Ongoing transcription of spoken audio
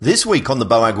This week on the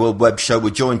Boag World Web Show, we're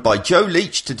joined by Joe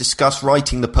Leach to discuss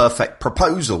writing the perfect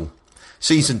proposal.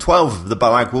 Season 12 of the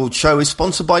Boag World Show is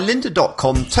sponsored by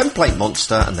Lynda.com, Template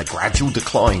Monster, and the gradual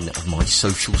decline of my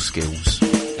social skills.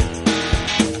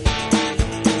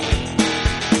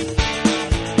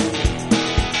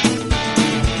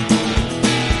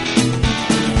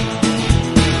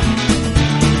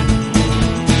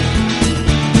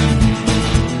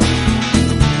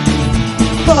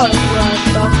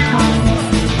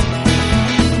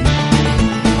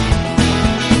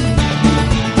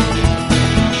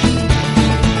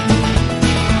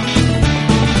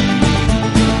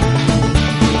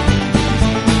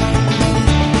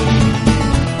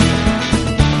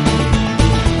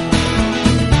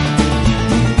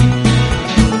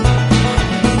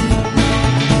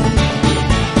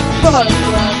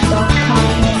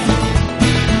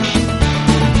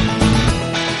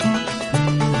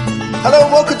 Hello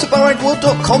and welcome to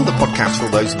BoagWorld.com, the podcast for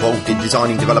all those involved in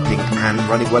designing, developing and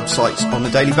running websites on a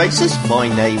daily basis. My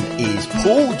name is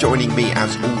Paul. Joining me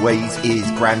as always is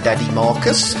Grandaddy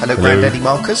Marcus. Hello. Grandaddy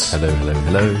Marcus.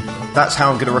 Hello. That's how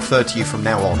I'm going to refer to you from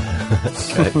now on.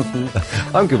 Okay.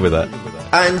 I'm good with that.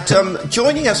 And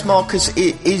joining us, Marcus,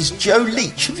 is Joe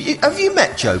Leach. Have you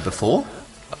met Joe before?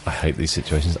 I hate these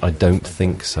situations. I don't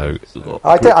think so.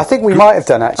 I think we might have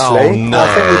done, actually. Oh, no.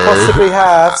 I think we possibly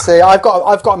have. See, I've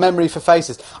got a memory for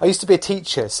faces. I used to be a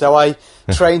teacher, so I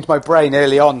trained my brain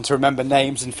early on to remember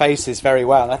names and faces very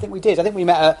well. And I think we did. I think we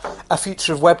met at a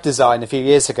Future of Web Design a few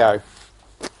years ago.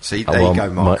 See, there you go,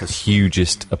 Marcus. My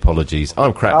hugest apologies.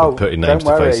 I'm crap at putting names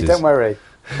to faces. Don't worry.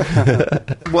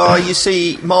 Well, you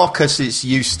see, Marcus is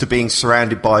used to being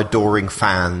surrounded by adoring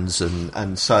fans and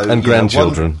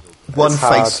grandchildren. One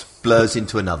face blurs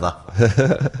into another.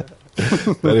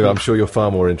 But anyway, I'm sure you're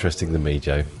far more interesting than me,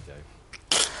 Joe.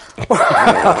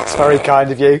 That's very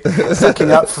kind of you.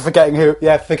 Sticking up for forgetting who we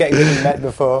met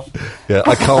before. Yeah,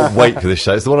 I can't wait for this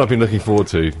show. It's the one I've been looking forward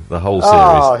to, the whole series.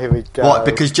 Oh, here we go. What,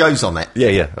 because Joe's on it?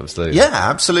 Yeah, absolutely. Yeah,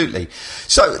 absolutely.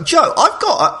 So, Joe, I've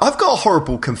got a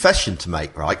horrible confession to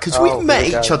make, right? Because we've met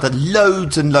each other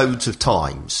loads and loads of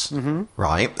times,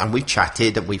 right? And we've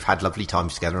chatted and we've had lovely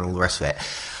times together and all the rest of it.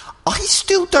 I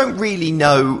still don't really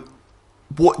know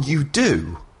what you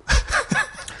do.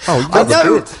 I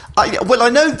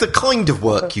know the kind of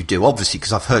work you do, obviously,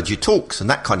 because I've heard your talks and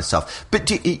that kind of stuff. But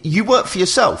you work for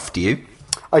yourself, do you?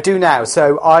 I do now.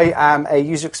 So I am a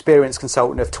user experience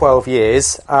consultant of 12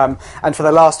 years. And for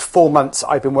the last 4 months,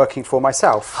 I've been working for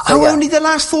myself. So, only the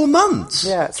last 4 months?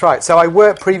 Yeah, that's right. So I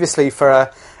worked previously for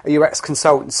a UX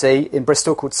consultancy in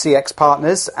Bristol called CX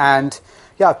Partners. And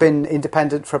yeah, I've been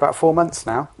independent for about 4 months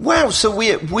now. Wow, so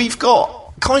we've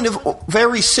got kind of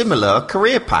very similar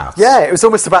career paths. Yeah, it was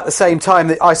almost about the same time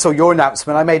that I saw your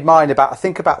announcement. I made mine about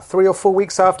 3 or 4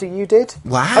 weeks after you did.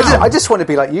 Wow. I just want to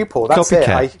be like you, Paul. That's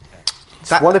Copycat. it.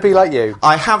 I want to be like you.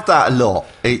 I have that a lot.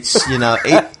 It's,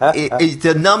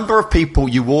 the number of people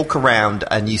you walk around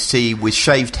and you see with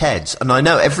shaved heads, and I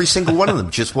know every single one of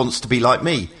them just wants to be like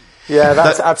me. Yeah,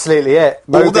 that's absolutely it.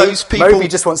 All those people, Moby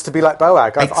just wants to be like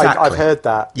Boag. I've heard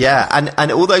that. Yeah,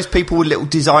 and all those people with little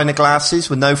designer glasses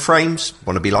with no frames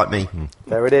want to be like me.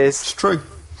 There it is. It's true.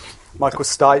 Michael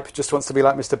Stipe just wants to be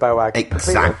like Mr. Boag.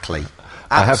 Exactly.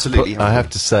 Absolutely. I have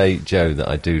to say, Joe, that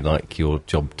I do like your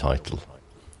job title.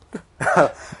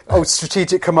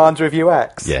 Strategic Commander of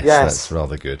UX. Yes, that's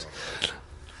rather good.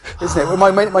 Isn't it?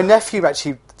 Well, my nephew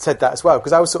actually said that as well,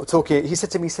 because I was sort of talking. He said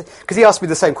to me, because he asked me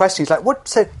the same question. He's like, "What?"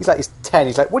 So he's 10.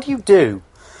 He's like, "What do you do?"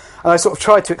 And I sort of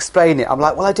tried to explain it. I'm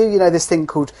like, "Well, I do, this thing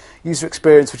called user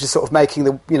experience, which is sort of making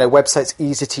the websites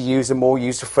easier to use and more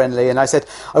user friendly." And I said,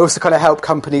 I also kind of help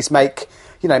companies make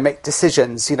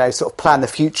decisions, sort of plan the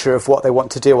future of what they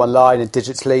want to do online and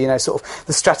digitally, sort of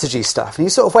the strategy stuff. And he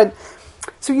sort of went,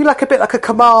 "So you like a bit like a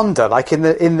commander, like in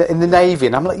the Navy?"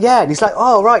 And I'm like, "Yeah." And he's like,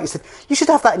 "Oh, right." He said, "You should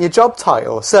have that in your job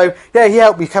title." So yeah, he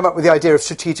helped me come up with the idea of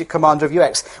Strategic Commander of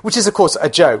UX, which is of course a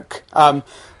joke.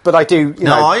 But I do,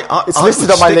 it's listed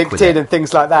on my LinkedIn and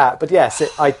things like that. But yes,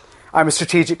 I'm a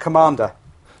strategic commander.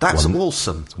 That's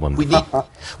awesome. We need.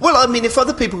 Well, I mean, if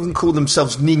other people can call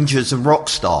themselves ninjas and rock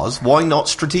stars, why not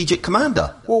strategic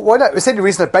commander? Well, why not? It's the only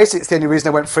reason. Basically, it's the only reason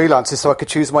I went freelance is so I could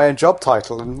choose my own job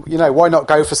title. And why not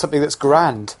go for something that's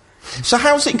grand? So,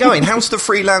 how's it going? How's the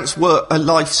freelance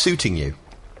life suiting you?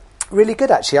 Really good,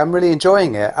 actually. I'm really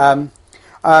enjoying it. I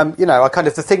kind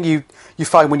of the thing you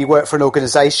find when you work for an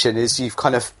organisation is you've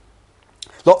kind of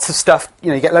lots of stuff,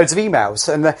 you get loads of emails.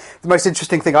 And the most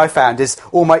interesting thing I found is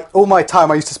all my time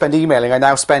I used to spend emailing, I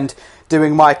now spend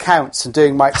doing my accounts and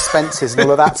doing my expenses and all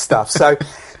of that stuff. So,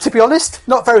 to be honest,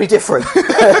 not very different.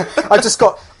 I just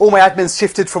got all my admins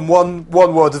shifted from one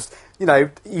ward of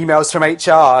emails from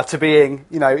HR to being,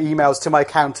 emails to my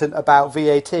accountant about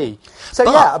VAT. So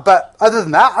but other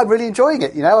than that, I'm really enjoying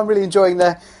it. I'm really enjoying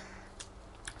the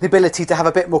ability to have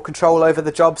a bit more control over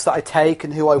the jobs that I take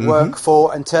and who I work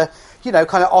for, and to,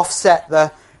 kind of offset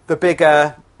the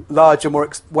bigger, larger, more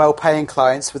well-paying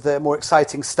clients with the more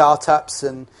exciting startups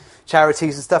and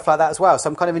charities and stuff like that as well. So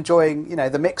I'm kind of enjoying,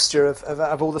 the mixture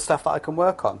of all the stuff that I can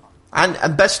work on.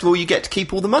 And best of all, you get to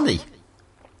keep all the money.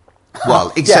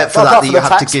 Well, except for that you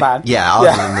have to give...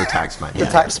 Other than the tax man. The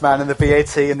tax man and the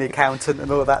VAT and the accountant and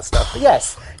all of that stuff. But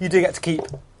yes, you do get to keep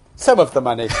some of the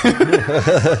money.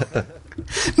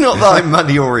 Not that I'm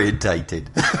money orientated.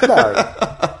 No.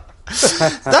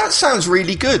 That sounds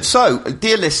really good. So,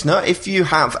 dear listener, if you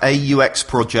have a UX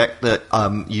project that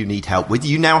you need help with,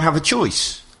 you now have a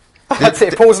choice. That's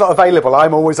it. Paul's not available.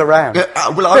 I'm always around.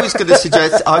 Well, I was going to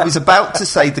suggest... I was about to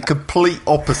say the complete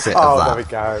opposite of that. Oh, there we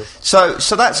go. So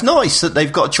that's nice that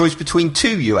they've got a choice between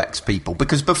two UX people,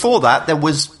 because before that there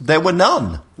were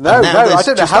none. No, I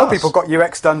don't know how people got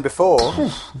UX done before.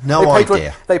 No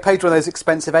idea. They paid one of those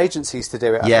expensive agencies to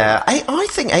do it. I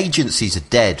think agencies are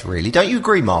dead, really. Don't you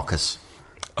agree, Marcus?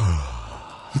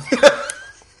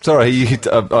 Sorry,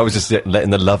 I was just letting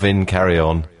the love-in carry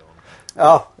on.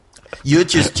 Oh. You're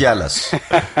just jealous.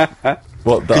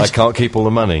 What, that I can't keep all the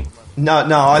money? No,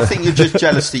 I think you're just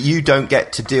jealous that you don't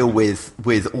get to deal with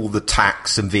all the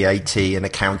tax and VAT and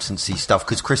accountancy stuff,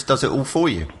 because Chris does it all for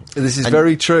you. This is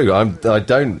very true. I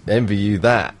don't envy you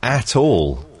that at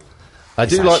all. I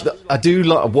do like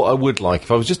what I would like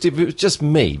if it was just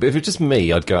me. But if it was just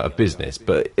me, I'd go out of business.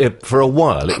 But for a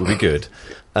while, it would be good,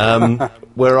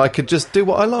 where I could just do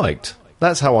what I liked.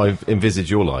 That's how I envisage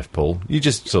your life, Paul. You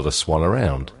just sort of swan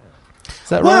around. Is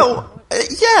that right? Well,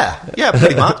 yeah,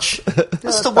 pretty much.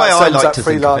 That's the way I like to think of it.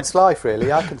 Freelance life,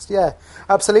 really.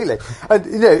 Absolutely.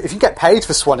 And if you get paid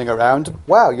for swanning around,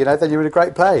 wow, then you're in a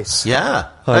great place. Yeah.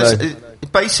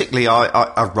 Basically,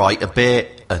 I write a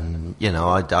bit, and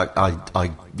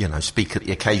I speak at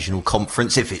the occasional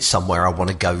conference if it's somewhere I want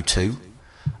to go to,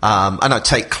 and I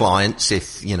take clients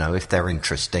if they're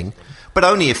interesting, but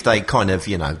only if they kind of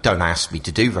don't ask me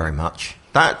to do very much.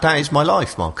 That is my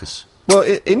life, Marcus. Well,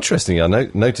 interesting. I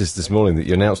noticed this morning that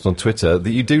you announced on Twitter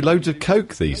that you do loads of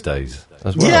coke these days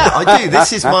as well. Yeah, I do.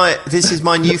 This is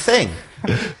my new thing.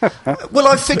 Well,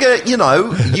 I figure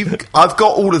I've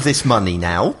got all of this money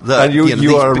now. And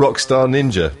you are a rockstar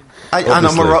ninja. And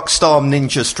I'm a rockstar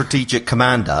ninja strategic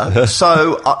commander.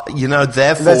 So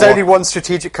therefore, there's only one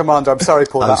strategic commander. I'm sorry,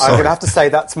 Paul. I'm going to have to say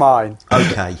that's mine.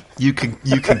 Okay, you can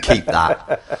keep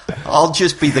that. I'll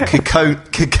just be the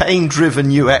cocaine-driven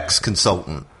UX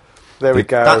consultant. There we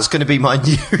go. That's going to be my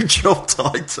new job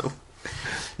title.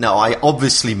 No, I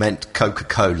obviously meant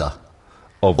Coca-Cola.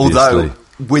 Obviously.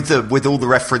 Although, with all the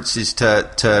references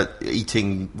to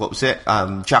eating, what was it,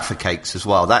 Jaffa cakes as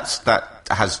well, that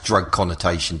has drug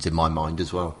connotations in my mind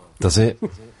as well. Does it?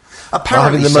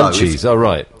 Apparently having the munchies,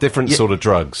 right. Different sort of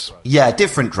drugs. Yeah,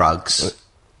 different drugs.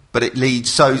 But it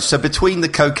leads... So between the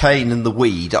cocaine and the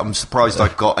weed, I'm surprised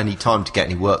I've got any time to get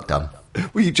any work done.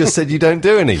 Well, you just said you don't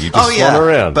do any. You just swan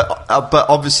around. But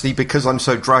obviously, because I'm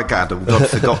so drug-addled, I've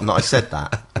forgotten that I said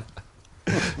that.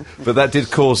 But that did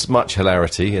cause much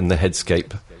hilarity in the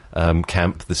Headscape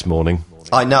camp this morning.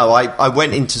 I know. I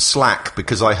went into Slack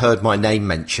because I heard my name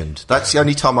mentioned. That's the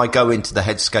only time I go into the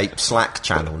Headscape Slack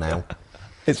channel now.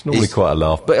 It's normally quite a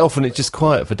laugh, but often it's just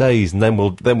quiet for days, and then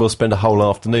we'll spend a whole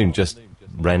afternoon just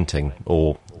ranting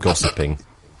or gossiping.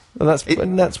 And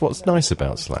that's what's nice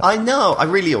about Slack. I know. I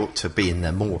really ought to be in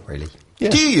there more, really. Yeah.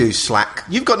 Do you use Slack?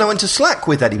 You've got no one to Slack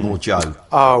with anymore, Joe.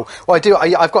 Oh, well, I do.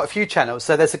 I've got a few channels.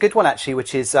 So there's a good one, actually,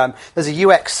 which is there's a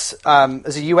UX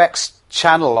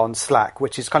channel on Slack,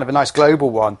 which is kind of a nice global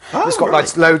one. It's got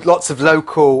lots of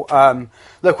local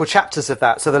chapters of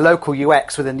that. So the local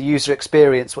UX within the user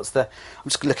experience. I'm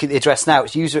just looking at the address now.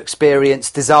 It's user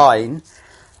experience design.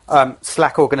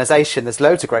 Slack organisation. There's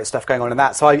loads of great stuff going on in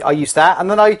that. So I use that,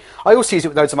 and then I also use it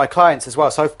with loads of my clients as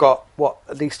well. So I've got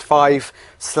at least 5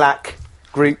 Slack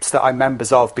groups that I'm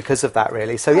members of because of that,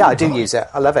 really. So I do use it.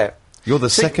 I love it. You're the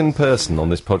second person on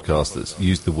this podcast that's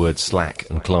used the word Slack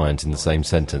and client in the same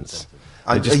sentence.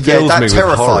 It just fills me with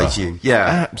terrifies horror. You.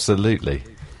 Yeah, absolutely.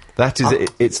 That is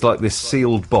it. It's like this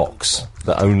sealed box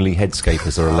that only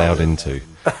Headscapers are allowed into.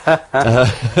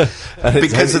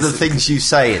 Because of the things you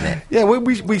say in it. Yeah,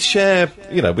 we share.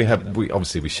 We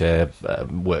obviously share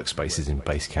workspaces in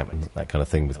Basecamp and that kind of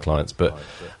thing with clients, but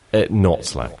not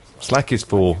Slack. Slack is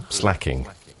for slacking.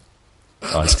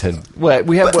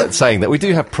 We have saying that we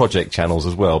do have project channels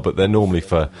as well, but they're normally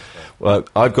for. Well,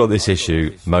 I've got this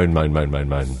issue. Moan, and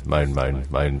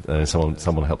then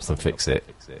someone helps them fix it,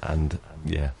 and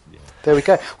yeah. There we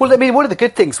go. Well, I mean, one of the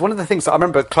things that I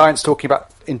remember clients talking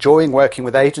about enjoying working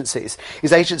with agencies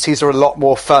is agencies are a lot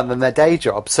more fun than their day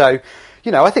job. So,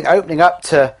 I think opening up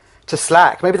to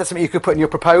Slack, maybe that's something you could put in your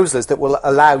proposals that will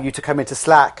allow you to come into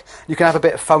Slack. You can have a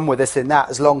bit of fun with us in that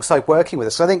as alongside working with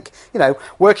us. So I think,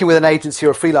 working with an agency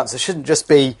or a freelancer shouldn't just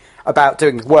be about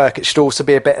doing work. It should also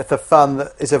be a bit of the fun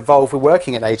that is involved with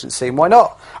working in an agency. And why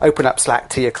not open up Slack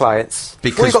to your clients?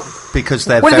 Because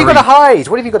they're What have you got to hide?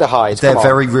 What have you got to hide? They're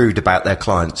very rude about their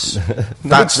clients.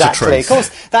 That's exactly. the truth. Of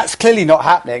course, that's clearly not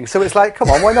happening. So it's like, come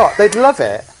on, why not? They'd love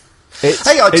it.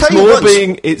 Sorry,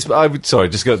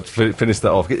 just got to finish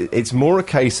that off. It's more a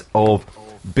case of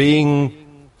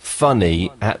being funny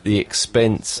at the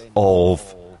expense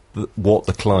of what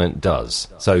the client does.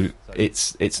 So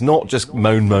it's not just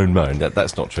moan.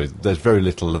 That's not true. There's very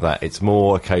little of that. It's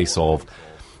more a case of,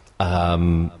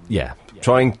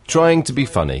 trying to be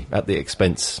funny at the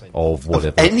expense of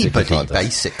whatever. Anybody,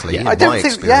 basically. Yeah. I don't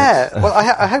think. Yeah. Well,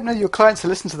 I hope none of your clients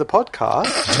will listen to the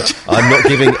podcast. I'm not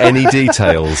giving any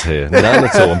details here. None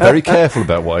at all. I'm very careful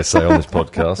about what I say on this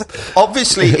podcast.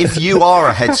 Obviously, if you are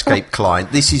a Headscape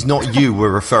client, this is not you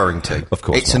we're referring to. Of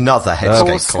course, it's not. Another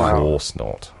Headscape client. Of course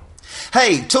not.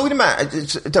 Hey, talking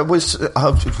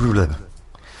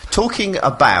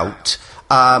about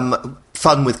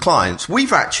fun with clients. We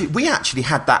actually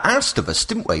had that asked of us,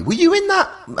 didn't we? Were you in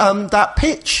that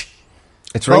pitch?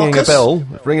 It's ringing a bell.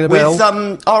 With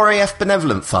RAF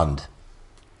Benevolent Fund.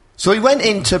 So we went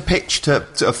in to pitch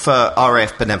for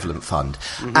RAF Benevolent Fund,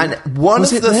 and one of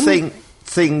the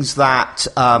things that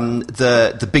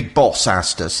the big boss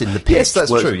asked us in the pitch. Yes, that's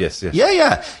true. Yes.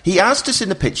 Yeah. He asked us in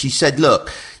the pitch. He said,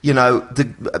 "Look,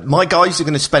 my guys are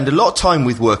going to spend a lot of time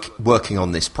working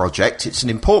on this project. It's an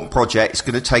important project. It's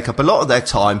going to take up a lot of their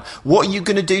time. What are you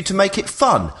going to do to make it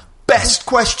fun?" Best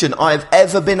question I have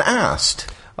ever been asked.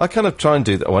 I kind of try and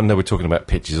do that. Well, I know we're talking about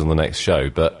pitches on the next show,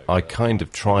 but I kind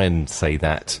of try and say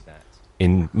that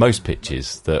in most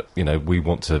pitches, that we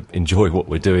want to enjoy what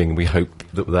we're doing, and we hope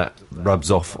that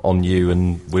rubs off on you,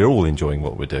 and we're all enjoying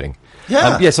what we're doing.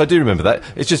 Yeah. Yes, I do remember that.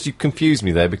 It's just you confused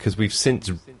me there because we've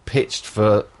since pitched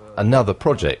for another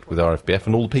project with RFBF,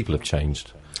 and all the people have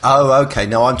changed. Oh, okay.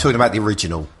 No, I'm talking about the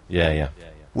original. Yeah.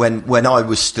 When I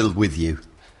was still with you.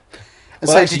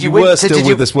 Well, so actually, you were still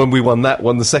with us when we won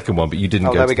the second one, but you didn't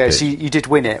go. There we go. So you did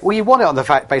win it. Well, you won it on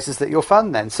the basis that you're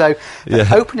fun. Then, so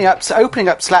opening up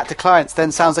Slack to clients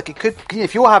then sounds like it could.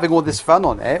 If you're having all this fun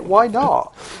on it, why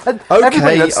not? And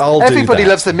everybody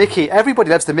loves the Mickey.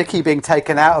 Everybody loves the Mickey being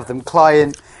taken out of them,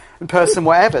 client and person,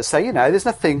 whatever. So there's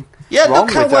nothing. Yeah, wrong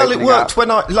look how with well it worked. Up. When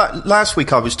last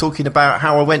week I was talking about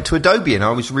how I went to Adobe and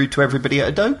I was rude to everybody at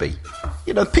Adobe.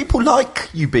 People like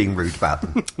you being rude about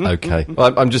them. Okay,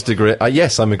 I'm just agreeing.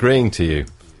 Yes, I'm agreeing to you.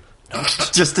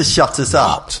 Just to shut us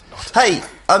up. Hey,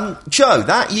 Joe,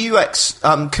 that UX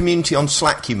community on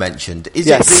Slack you mentioned, is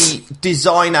it the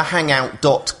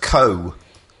designerhangout.co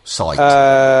site?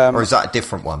 Or is that a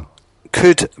different one?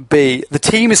 Could be. The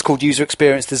team is called User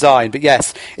Experience Design, but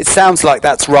yes, it sounds like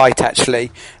that's right,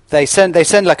 actually. They send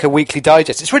like a weekly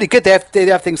digest. It's really good. They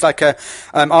have things like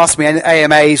Ask Me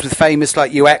AMAs with famous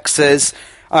like UXers.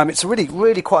 It's a really,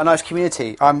 really quite a nice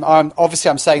community. I'm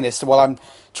saying this while I'm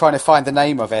trying to find the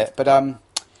name of it, but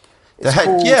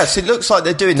yes, it looks like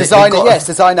they're doing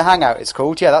Designer Hangout. It's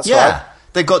called. Yeah, that's right.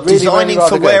 They've got really, designing really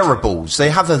for wearables. They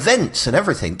have events and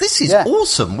everything. This is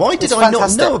awesome. Why did I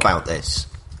not know about this?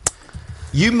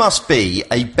 You must be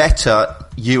a better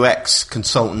UX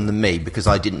consultant than me because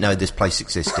I didn't know this place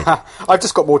existed. I've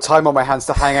just got more time on my hands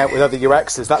to hang out with other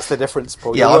UXers. That's the difference,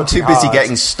 Paul. Yeah, I'm too busy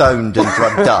getting stoned and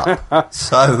drugged up.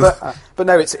 So, but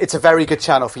no, it's a very good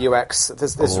channel for UX.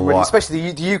 There's really,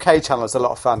 especially the UK channel is a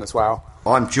lot of fun as well.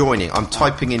 I'm joining. I'm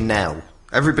typing in now.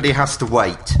 Everybody has to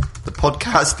wait. The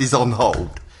podcast is on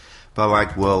hold.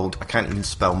 Boag World. I can't even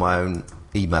spell my own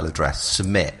email address.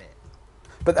 Submit.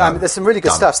 But there's some really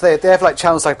good stuff. So they have like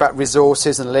channels like about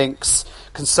resources and links,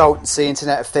 consultancy,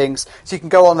 Internet of Things. So you can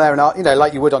go on there and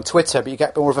like you would on Twitter, but you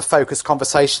get more of a focused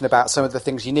conversation about some of the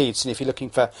things you need. So if you're looking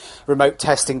for remote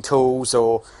testing tools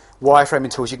or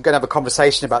wireframing tools, you can go and have a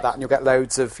conversation about that, and you'll get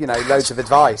loads of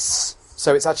advice.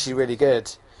 So it's actually really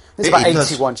good. There's about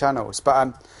 81 channels,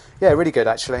 but really good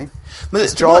actually.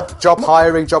 There's job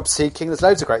hiring, job seeking. There's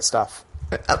loads of great stuff.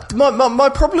 My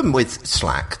problem with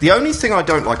Slack, the only thing I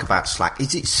don't like about Slack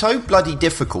is it's so bloody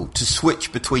difficult to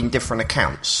switch between different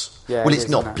accounts. Yeah, well, it's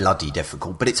not bloody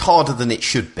difficult, but it's harder than it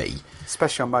should be.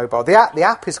 Especially on mobile. The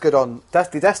app is good on...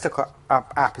 The desktop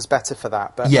app is better for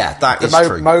that. But yeah, that is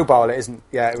true. Mobile, it isn't.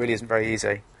 Yeah, it really isn't very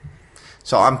easy.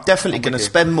 So I'm definitely going to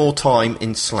spend more time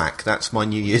in Slack. That's my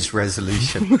New Year's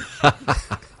resolution.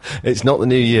 It's not the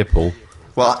New Year, Paul.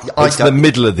 Well, it's the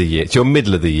middle of the year. It's your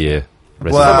middle of the year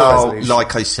resolution. Well,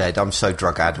 like I said, I'm so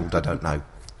drug-addled, I don't know.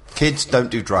 Kids don't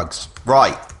do drugs.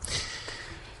 Right.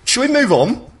 Should we move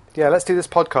on? Yeah, let's do this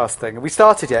podcast thing. Have we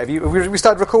started yet? Have we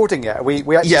started recording yet? We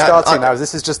actually starting now.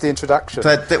 This is just the introduction.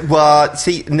 Well,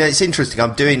 see, no, it's interesting.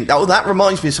 I'm doing... Oh, that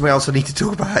reminds me of something else I need to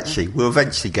talk about, actually. We'll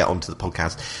eventually get onto the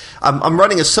podcast. I'm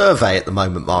running a survey at the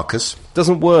moment, Marcus.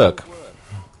 Doesn't work.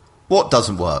 What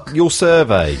doesn't work? Your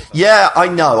survey. Yeah, I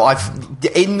know.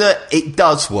 It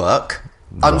does work.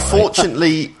 Right.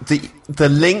 Unfortunately, the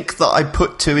link that I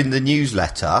put to in the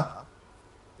newsletter...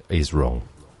 Is wrong.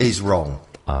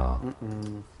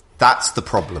 That's the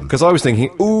problem. Because I was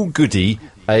thinking, ooh, goody,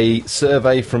 a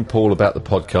survey from Paul about the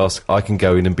podcast, I can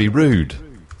go in and be rude.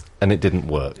 And it didn't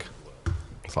work.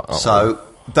 It's like, So,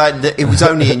 it was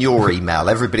only in your email.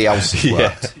 Everybody else's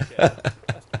worked. But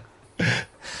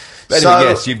anyway,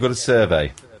 yes, you've got a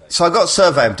survey. So I've got a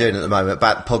survey I'm doing at the moment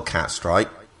about the podcast, right?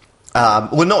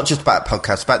 Well, not just about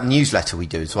podcasts, about the newsletter we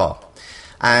do as well.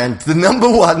 And the number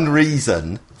one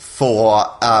reason... For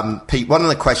Pete, one of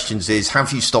the questions is,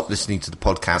 have you stopped listening to the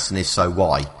podcast, and if so,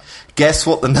 why? Guess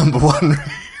what the number one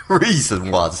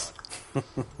reason was?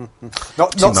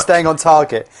 Not staying on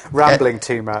target, rambling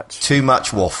too much. Too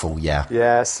much waffle, yeah.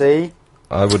 Yeah, see?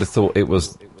 I would have thought it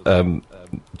was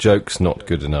jokes not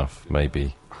good enough,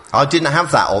 maybe. I didn't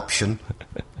have that option.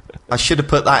 I should have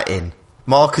put that in.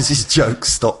 Marcus's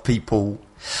jokes stop people...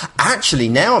 Actually,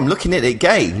 now I'm looking at it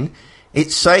again...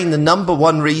 It's saying the number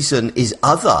one reason is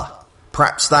other.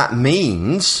 Perhaps that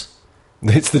means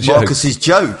it's the joke. Marcus's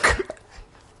joke.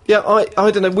 Yeah, I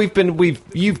don't know.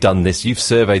 You've done this. You've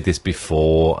surveyed this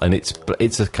before, and it's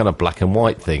a kind of black and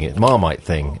white thing. It's Marmite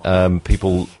thing.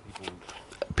 People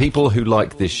who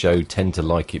like this show tend to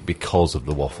like it because of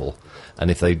the waffle, and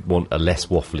if they want a less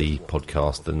waffly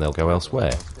podcast, then they'll go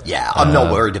elsewhere. Yeah, I'm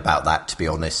not worried about that, to be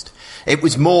honest. It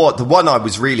was more, the one I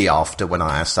was really after when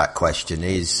I asked that question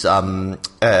is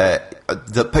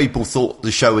that people thought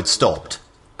the show had stopped.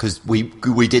 Because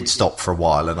we did stop for a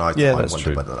while, and I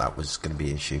wondered whether that was going to be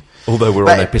an issue. Although we're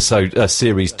on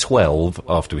series 12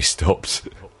 after we stopped.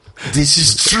 This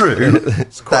is true.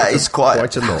 That is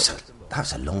quite a lot. That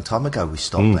was a long time ago we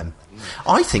stopped them.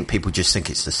 I think people just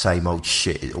think it's the same old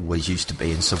shit it always used to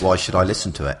be, and so why should I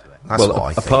listen to it? That's what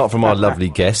I think. Apart from our lovely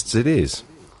guests, it is.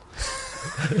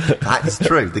 That's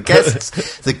true. The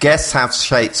guests have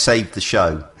saved the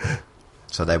show.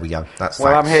 So there we go. That's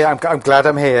well, I'm here. I'm glad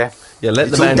I'm here. Yeah, let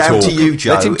it's the man all down talk. To you,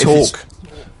 Joe. Let him talk.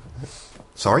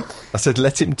 Sorry? I said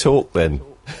let him talk then.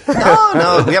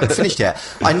 No, we haven't finished yet.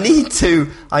 I need to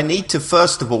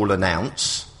first of all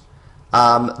announce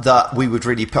that we would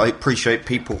really appreciate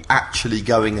people actually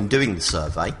going and doing the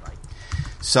survey.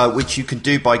 So, which you can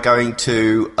do by going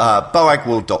to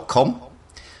boagworld.com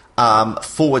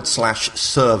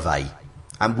 /survey.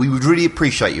 And we would really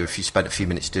appreciate you if you spent a few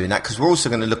minutes doing that, because we're also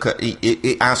going to look at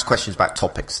ask questions about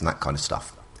topics and that kind of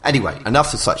stuff. Anyway,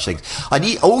 enough of such things.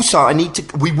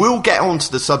 We will get onto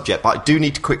the subject, but I do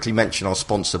need to quickly mention our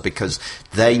sponsor, because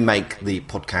they make the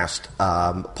podcast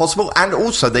possible, and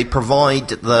also they provide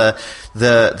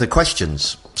the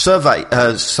questions survey.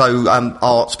 So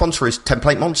our sponsor is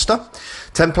Template Monster.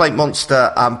 Template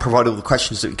Monster provide all the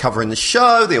questions that we cover in the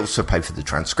show. They also pay for the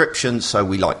transcriptions, so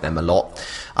we like them a lot.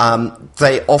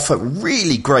 They offer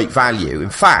really great value. In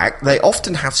fact, they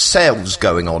often have sales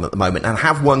going on at the moment, and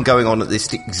have one going on at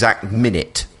this exact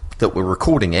minute that we're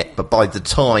recording it, but by the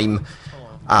time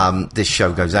this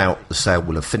show goes out, the sale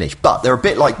will have finished. But they're a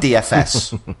bit like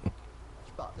DFS.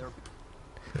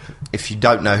 If you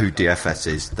don't know who DFS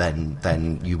is,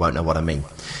 then you won't know what I mean.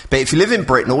 But if you live in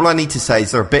Britain, all I need to say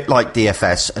is they're a bit like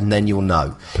DFS, and then you'll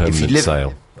know. Permanent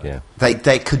sale. Yeah.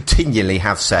 They continually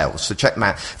have sales, so check them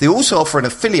out. They also offer an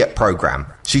affiliate program,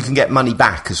 so you can get money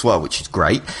back as well, which is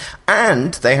great.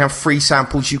 And they have free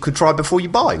samples you can try before you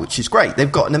buy, which is great.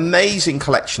 They've got an amazing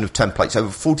collection of templates,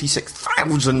 over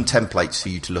 46,000 templates for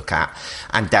you to look at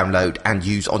and download and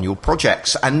use on your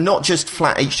projects. And not just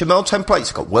flat HTML templates,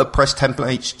 they've got WordPress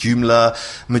templates, Joomla,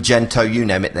 Magento, you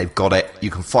name it, they've got it. You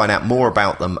can find out more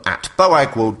about them at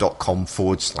boagworld.com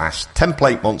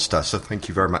 /template monster. So thank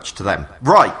you very much to them.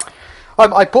 Right.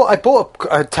 I bought a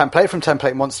template from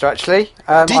Template Monster, actually.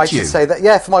 I should say that,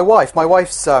 yeah, for my wife. My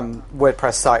wife's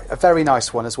WordPress site, a very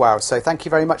nice one as well. So thank you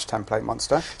very much, Template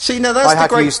Monster. See, now that's I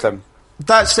have used them.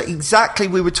 That's exactly,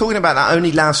 we were talking about that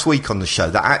only last week on the show,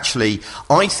 that actually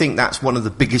I think that's one of the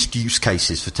biggest use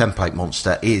cases for Template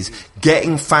Monster, is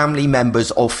getting family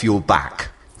members off your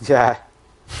back. Yeah,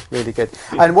 really good.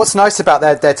 And what's nice about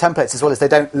their templates as well is they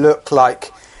don't look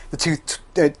like the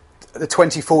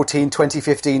 2014,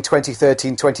 2015,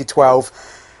 2013, 2012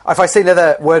 if I see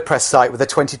another WordPress site with a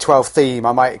 2012 theme,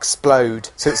 I might explode.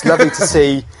 So it's lovely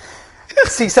to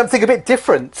see something a bit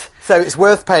different. So it's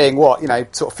worth paying sort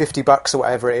of $50 or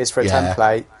whatever it is for a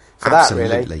template for that,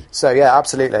 really. So yeah,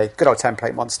 absolutely. Good old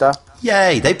Template Monster.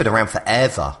 Yay, they've been around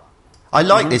forever. I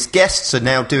like this. Guests are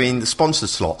now doing the sponsor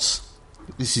slots.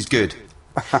 This is good.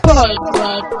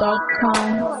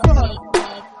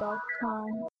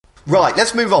 Right,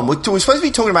 let's move on. We're supposed to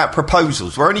be talking about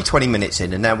proposals. We're only 20 minutes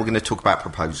in, and now we're going to talk about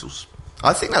proposals.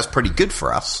 I think that's pretty good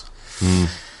for us.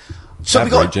 So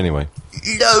we've got anyway.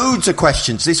 Loads of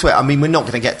questions this way. I mean, we're not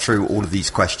going to get through all of these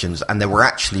questions, and there were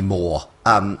actually more.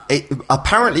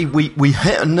 Apparently, we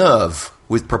hit a nerve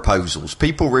with proposals.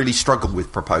 People really struggle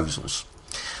with proposals.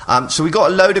 So we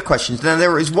got a load of questions. Now,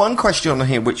 there is one question on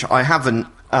here which I haven't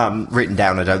written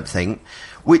down, I don't think,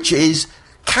 which is,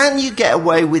 can you get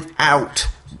away without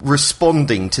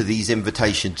responding to these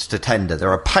invitations to tender?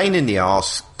 They're a pain in the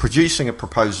arse. Producing a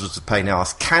proposal is a pain in the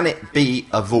arse. Can it be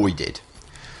avoided?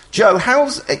 Joe,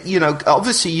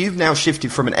 obviously you've now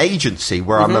shifted from an agency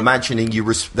where I'm imagining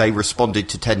they responded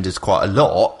to tenders quite a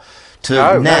lot to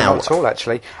now. No, not at all,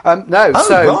 actually.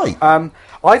 Right.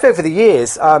 I've over the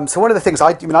years, so one of the things,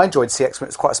 I enjoyed CX when it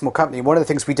was quite a small company, and one of the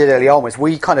things we did early on was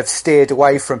we kind of steered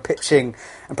away from pitching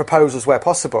and proposals where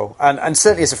possible. And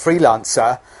certainly as a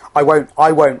freelancer, I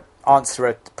won't answer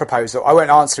a proposal. I won't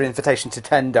answer an invitation to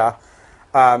tender.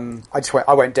 I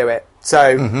won't do it.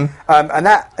 So,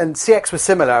 and CX was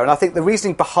similar. And I think the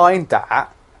reasoning behind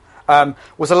that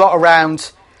was a lot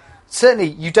around, certainly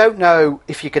you don't know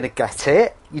if you're going to get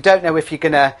it. You don't know if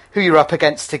who you're up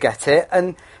against to get it.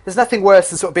 And there's nothing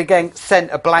worse than sort of being sent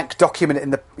a blank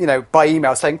document by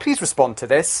email saying, please respond to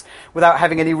this, without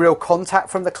having any real contact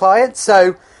from the client.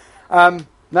 So, no,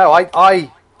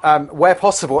 I where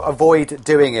possible, avoid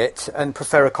doing it and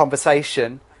prefer a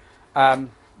conversation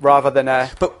rather than a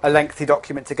lengthy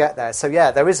document to get there. So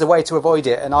yeah, there is a way to avoid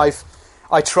it, and I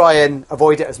try and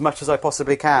avoid it as much as I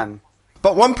possibly can.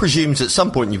 But one presumes at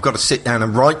some point you've got to sit down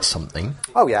and write something.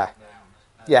 Oh yeah,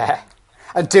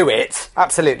 and do it.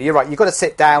 Absolutely, you're right. You've got to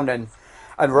sit down and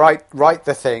write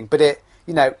the thing. But it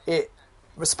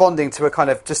responding to a kind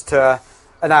of just to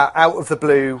an out of the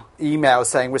blue email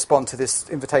saying respond to this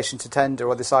invitation to tender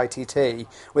or this ITT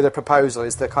with a proposal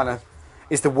is the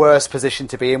worst position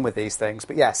to be in with these things.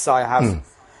 But yes, I have.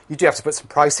 You do have to put some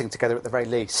pricing together at the very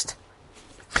least.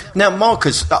 Now,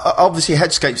 Marcus, obviously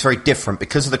Headscape's very different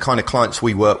because of the kind of clients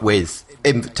we work with.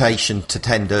 Invitation to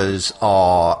tenders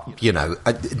are,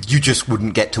 you just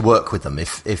wouldn't get to work with them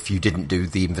if you didn't do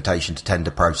the invitation to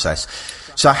tender process.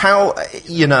 So how,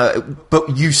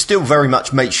 but you still very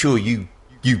much make sure you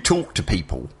talk to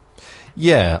people.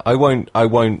 Yeah, I won't.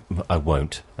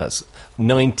 That's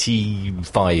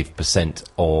 95%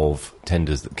 of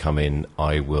tenders that come in,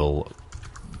 I will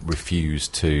refuse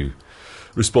to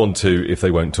respond to if they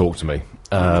won't talk to me.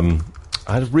 I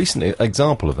had a recent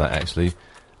example of that, actually,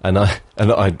 and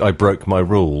I broke my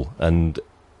rule, and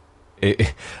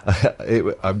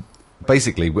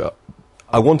basically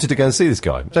I wanted to go and see this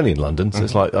guy. It's only in London, so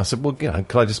it's like I said, well, can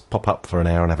I just pop up for an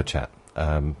hour and have a chat?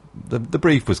 The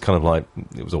brief was kind of like,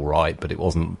 it was all right, but it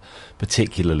wasn't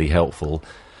particularly helpful.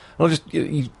 And I just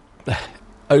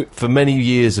for many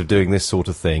years of doing this sort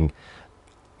of thing,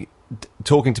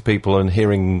 talking to people and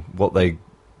hearing what they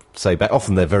say back.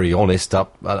 Often they're very honest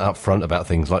up front about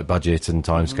things like budget and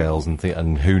timescales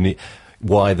and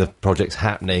why the project's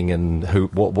happening and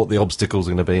what the obstacles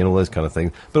are going to be and all those kind of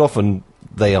things. But often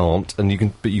they aren't, and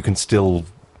you can still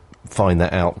find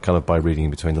that out kind of by reading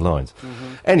in between the lines.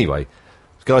 Anyway,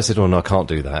 the guy said, "Oh no, I can't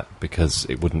do that because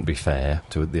it wouldn't be fair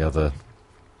to the other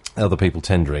people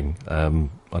tendering.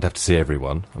 I'd have to see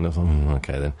everyone." And I was like,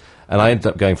 okay then. And I ended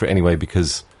up going for it anyway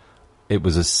because it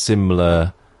was a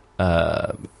similar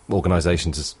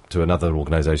organisation to another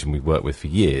organisation we've worked with for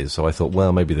years. So I thought,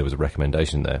 well, maybe there was a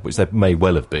recommendation there, which there may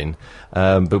well have been,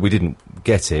 but we didn't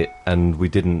get it, and we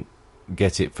didn't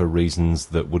get it for reasons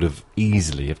that would have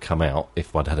easily have come out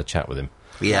if I'd had a chat with him.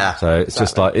 Yeah. So it's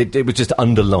just like it was just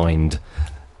underlined.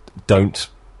 Don't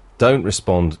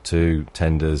respond to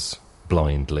tenders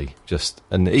blindly.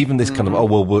 And even this kind of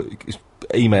we'll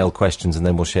email questions and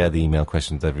then we'll share the email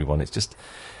questions with everyone.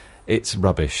 It's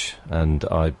rubbish, and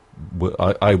I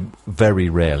very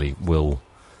rarely will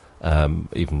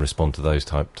even respond to those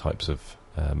types of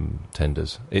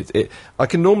tenders. I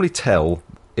can normally tell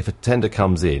if a tender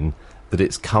comes in that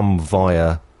it's come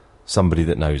via somebody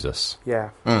that knows us. Yeah.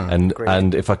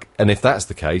 And if that's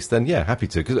the case, then yeah, happy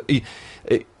to, because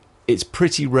it's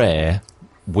pretty rare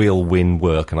we'll win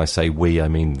work, and I say we, I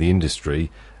mean the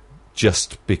industry,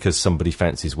 just because somebody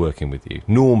fancies working with you.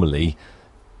 Normally,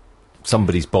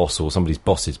 somebody's boss or somebody's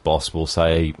boss's boss will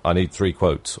say, "I need 3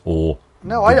 quotes," or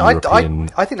no, I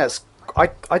think that's. I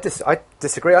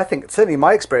disagree. I think certainly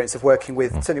my experience of working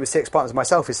with certainly with CX partners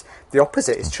myself is the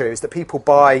opposite is true. Is that people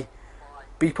buy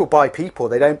people.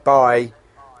 They don't buy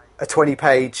a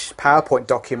 20-page PowerPoint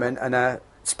document and a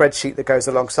spreadsheet that goes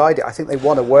alongside it. I think they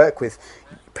want to work with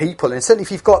people, and certainly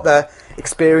if you've got the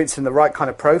experience and the right kind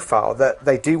of profile, that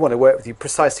they do want to work with you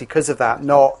precisely because of that,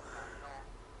 not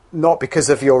because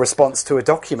of your response to a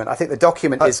document. I think the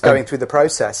document is going through the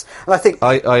process, and I think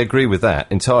I agree with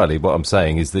that entirely. What I'm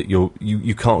saying is that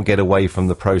you can't get away from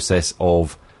the process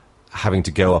of having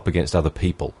to go up against other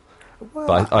people. well,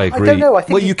 But I agree. I don't know. I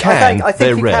think you can. I think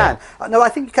They're you rare. can. No, I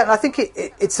think you can. I think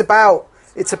it's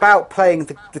about playing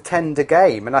the tender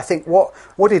game, and I think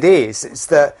what it is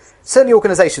that certainly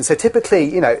organisations. So typically,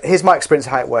 here's my experience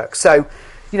of how it works. So,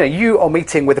 you are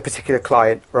meeting with a particular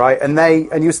client, right? And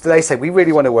they say, we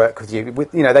really want to work with you.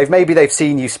 They've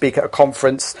seen you speak at a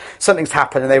conference, something's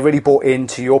happened, and they really bought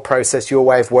into your process, your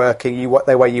way of working,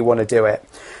 the way you want to do it.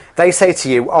 They say to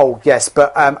you, oh, yes,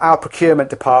 but our procurement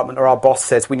department or our boss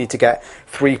says we need to get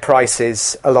 3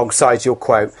 prices alongside your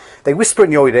quote. They whisper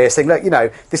in your ear saying, look,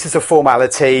 this is a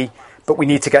formality, but we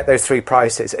need to get those 3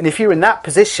 prices. And if you're in that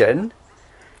position,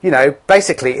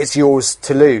 basically it's yours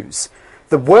to lose.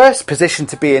 The worst position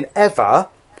to be in ever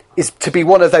is to be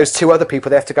one of those 2 other people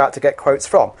they have to go out to get quotes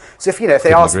from. So if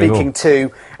they are speaking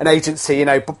to an agency,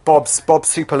 Bob's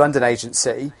Super London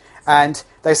agency, and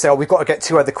they say, oh, we've got to get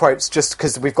 2 other quotes just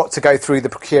because we've got to go through the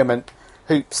procurement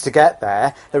hoops to get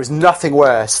there. There is nothing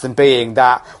worse than being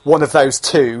that one of those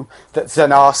 2 that's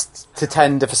then asked to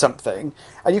tender for something.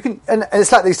 And you can, and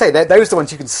it's like they say, those are the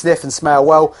ones you can sniff and smell.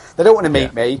 Well, they don't want to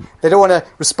meet me. They don't want to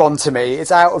respond to me.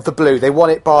 It's out of the blue. They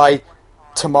want it by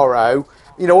tomorrow.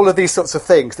 All of these sorts of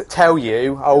things that tell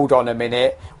you, hold on a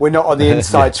minute, we're not on the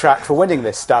inside track for winning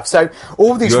this stuff. So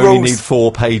all these rules... You only need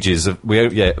 4 pages of...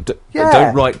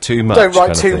 Don't write too much. Don't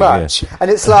write too much. Yeah. And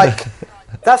it's like,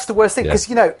 that's the worst thing,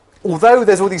 because, although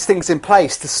there's all these things in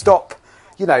place to stop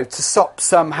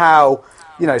somehow,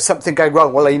 something going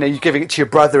wrong, well, you're giving it to your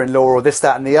brother-in-law or this,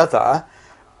 that and the other,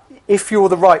 if you're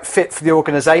the right fit for the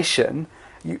organisation,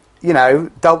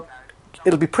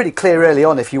 it'll be pretty clear early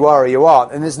on if you are or you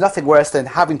aren't. And there's nothing worse than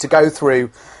having to go through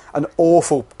an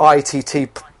awful ITT,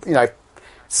 an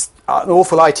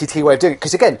awful ITT way of doing it.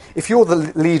 Because again, if you're the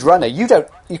lead runner, you can't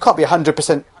be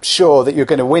 100% sure that you're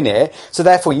going to win it. So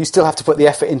therefore, you still have to put the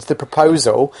effort into the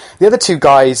proposal. The other 2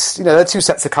 guys, there are 2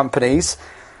 sets of companies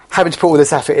having to put all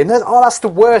this effort in. That's the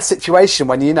worst situation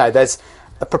when there's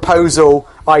a proposal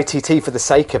ITT for the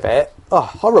sake of it. Oh,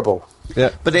 horrible.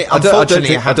 Yeah, but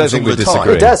unfortunately, it happens all the time.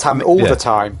 It does happen all the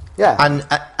time. Yeah,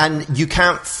 and you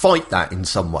can't fight that in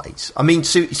some ways. I mean,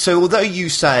 so although you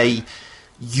say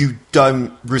you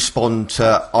don't respond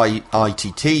to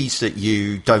ITTs, that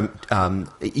you don't,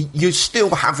 you're still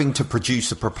having to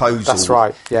produce a proposal. That's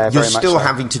right. Yeah, you're still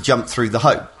having to jump through the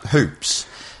hoops.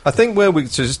 I think where we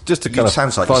just to kind of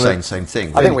sounds like you're saying the same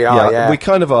thing. I think we are. Yeah, we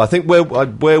kind of are. I think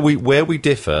where we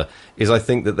differ is I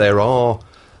think that there are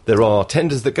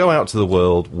tenders that go out to the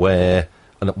world where,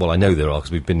 I know there are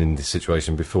because we've been in this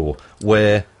situation before,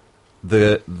 where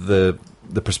the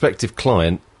prospective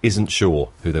client isn't sure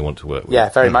who they want to work with. Yeah,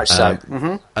 very much so.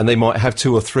 Mm-hmm. And they might have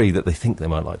 2 or 3 that they think they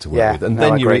might like to work with. And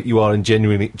then you are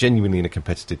genuinely in a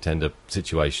competitive tender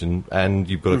situation, and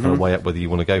you've got to kind of weigh up whether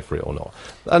you want to go for it or not.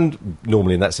 And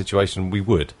normally in that situation, we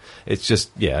would. It's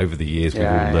just, over the years, we've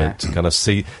all learned to kind of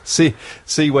see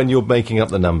when you're making up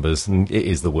the numbers, and it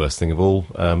is the worst thing of all.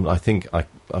 I think I've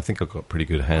got a pretty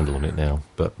good handle on it now,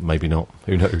 but maybe not.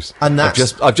 Who knows? And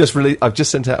that's I've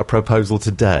just sent out a proposal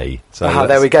today. So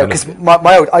there we go. Because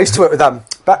I used to work with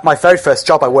back my very first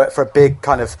job. I worked for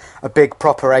a big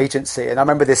proper agency, and I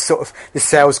remember this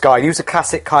sales guy. He was a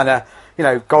classic kind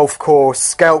of golf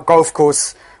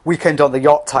course weekend on the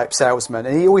yacht type salesman,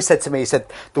 and he always said to me, he said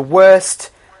the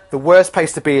worst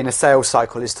place to be in a sales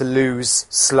cycle is to lose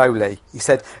slowly. He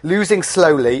said, losing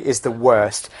slowly is the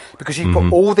worst because you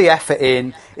put all the effort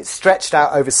in, it's stretched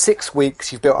out over 6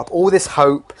 weeks, you've built up all this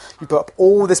hope, you've built up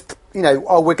all this,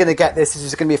 oh, we're going to get this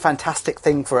is going to be a fantastic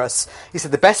thing for us. He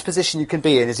said, the best position you can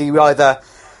be in is you either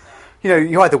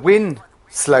win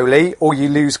slowly or you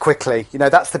lose quickly.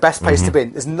 That's the best place to be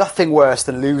in. There's nothing worse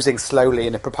than losing slowly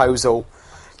in a proposal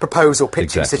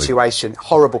pitching situation.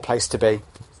 Horrible place to be.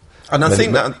 And I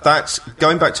think that's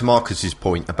going back to Marcus's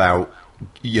point about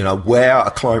where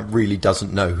a client really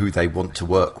doesn't know who they want to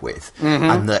work with,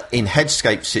 and that in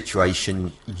Headscape's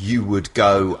situation you would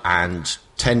go and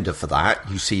tender for that.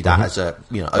 You see that as a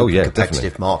open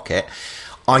competitive market.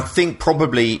 I think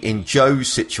probably in Joe's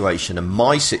situation and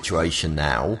my situation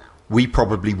now, we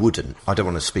probably wouldn't. I don't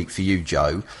want to speak for you,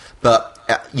 Joe, but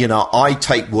I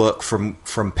take work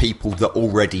from people that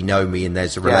already know me and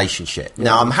there's a relationship.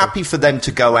 Now, I'm happy for them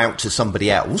to go out to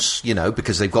somebody else,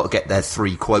 because they've got to get their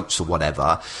 3 quotes or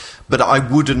whatever. But I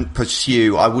wouldn't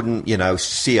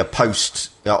see a post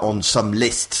on some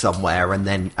list somewhere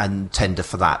and tender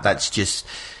for that. That's just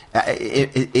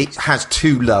it has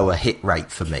too low a hit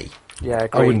rate for me. Yeah,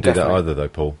 I wouldn't do that either, though,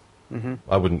 Paul.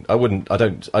 Mm-hmm.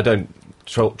 I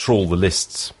don't trawl the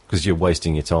lists because you're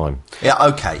wasting your time. Yeah,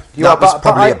 okay. That was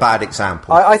probably a bad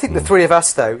example. I think the 3 of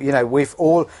us, though, we've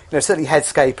all, certainly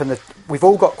Headscape, and we've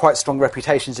all got quite strong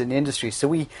reputations in the industry, so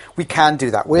we can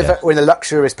do that. We're in a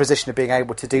luxurious position of being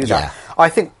able to do that. Yeah. I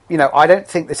think, I don't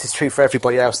think this is true for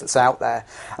everybody else that's out there.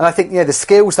 And I think, the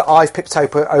skills that I've picked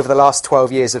up over the last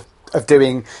 12 years of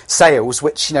doing sales,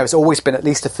 which, has always been at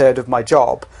least a third of my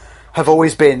job, have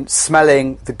always been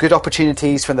smelling the good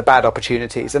opportunities from the bad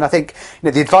opportunities. And I think,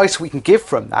 the advice we can give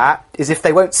from that is if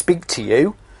they won't speak to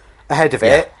you ahead of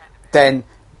it, then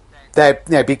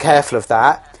be careful of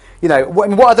that.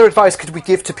 What other advice could we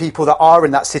give to people that are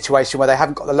in that situation where they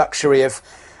haven't got the luxury of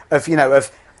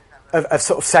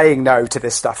sort of saying no to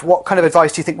this stuff? What kind of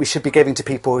advice do you think we should be giving to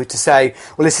people to say,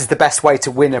 well, this is the best way to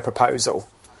win a proposal?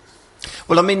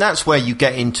 Well, I mean, that's where you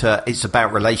get into, it's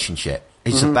about relationship.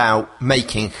 It's about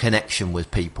making a connection with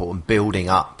people and building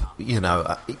up,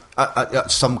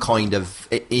 some kind of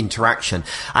interaction.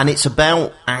 And it's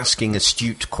about asking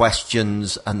astute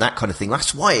questions and that kind of thing.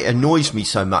 That's why it annoys me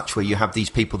so much where you have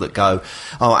these people that go,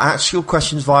 ask your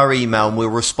questions via email and we'll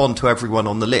respond to everyone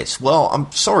on the list. Well,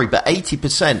 I'm sorry, but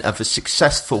 80% of a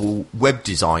successful web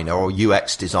designer or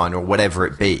UX designer or whatever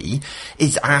it be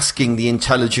is asking the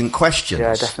intelligent questions.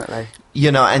 Yeah, definitely.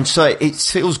 And so it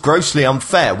feels grossly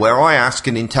unfair where I ask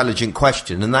an intelligent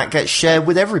question and that gets shared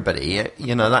with everybody.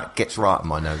 That gets right on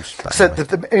my nose. So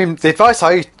anyway. The advice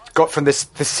I got from this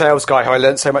sales guy who I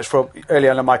learned so much from early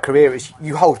on in my career is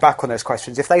you hold back on those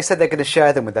questions. If they said they're going to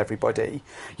share them with everybody,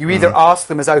 you either ask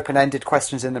them as open-ended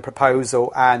questions in the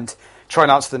proposal and try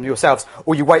and answer them yourselves,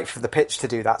 or you wait for the pitch to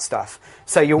do that stuff.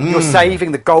 So you're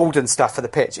saving the golden stuff for the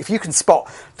pitch. If you can spot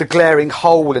the glaring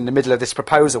hole in the middle of this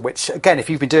proposal, which, again, if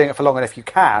you've been doing it for long enough, you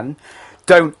can,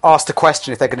 don't ask the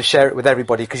question if they're going to share it with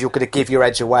everybody because you're going to give your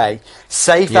edge away.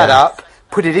 Save that up,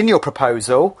 put it in your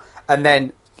proposal, and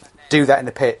then do that in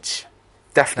the pitch.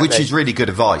 Definitely. Which is really good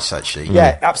advice, actually.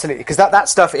 Yeah, absolutely. Because that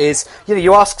stuff is,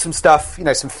 you ask some stuff,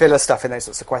 some filler stuff in those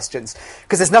sorts of questions.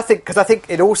 Because I think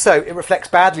it reflects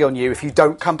badly on you if you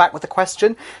don't come back with a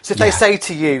question. So if they say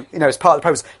to you, as part of the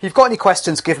proposal, if you've got any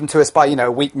questions, give them to us by, a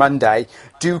week Monday,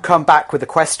 do come back with a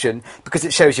question because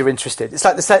it shows you're interested. It's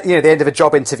like the end of a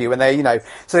job interview when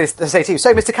so they say to you,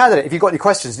 so Mr. Candidate, if you've got any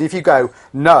questions, and if you go,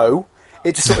 no,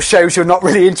 it just sort of shows you're not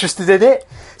really interested in it.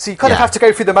 So you kind of have to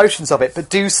go through the motions of it, but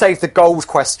do save the gold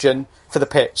question for the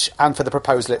pitch and for the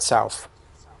proposal itself.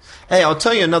 Hey, I'll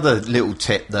tell you another little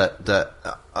tip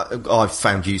that I've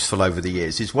found useful over the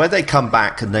years is where they come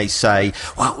back and they say,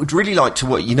 well, we'd really like to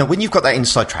work, when you've got that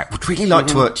inside track, we'd really like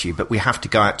to work to you, but we have to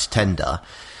go out to tender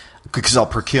because our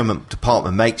procurement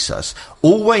department makes us.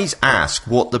 Always ask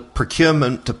what the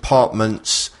procurement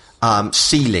department's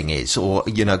ceiling is, or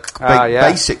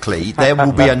basically there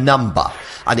will be a number,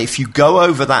 and if you go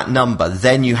over that number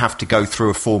then you have to go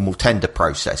through a formal tender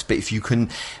process. But if you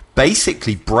can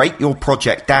basically break your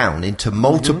project down into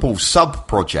multiple sub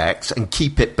projects and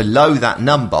keep it below that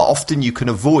number, often you can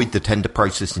avoid the tender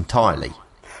process entirely.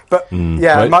 But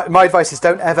my advice is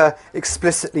don't ever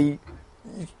explicitly,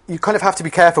 you kind of have to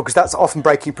be careful because that's often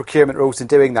breaking procurement rules in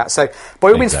doing that. So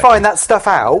by all means find that stuff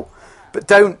out, but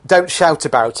don't shout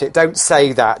about it. Don't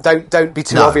say that. Don't be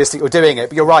too obvious that you're doing it.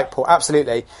 But you're right, Paul.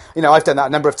 Absolutely. I've done that a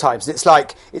number of times. It's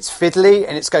like it's fiddly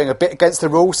and it's going a bit against the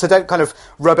rules. So don't kind of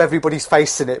rub everybody's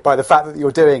face in it by the fact that you're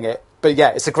doing it. But yeah,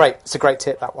 it's a great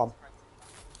tip, that one.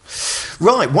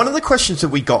 Right. One of the questions that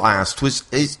we got asked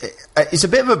is a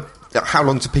bit of a how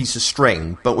long's a piece of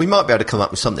string, but we might be able to come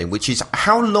up with something, which is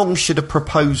how long should a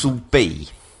proposal be?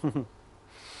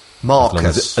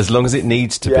 Marcus. As long as it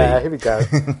needs to be. Yeah, here we go.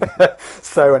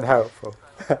 So unhelpful.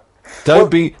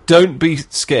 Don't be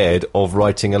scared of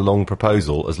writing a long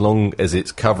proposal as long as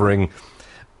it's covering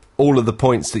all of the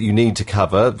points that you need to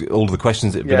cover, all of the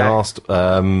questions that have been asked,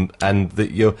 and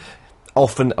that you're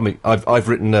often. I mean, I've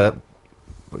written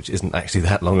which isn't actually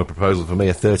that long a proposal for me,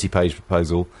 a 30-page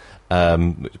proposal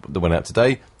that went out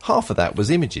today. Half of that was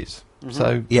images,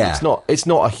 so it's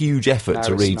not a huge effort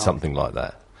to read something like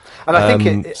that. And I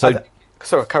think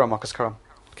sorry, carry on, Marcus, carry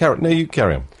on. No, you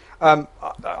carry on.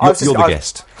 You're the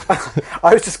guest.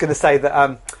 I was just going to say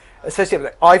that essentially,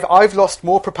 I've lost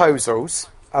more proposals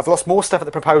I've lost more stuff at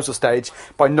the proposal stage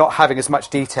by not having as much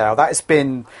detail. That has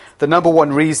been the number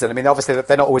one reason. I mean, obviously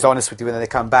they're not always honest with you when they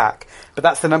come back, but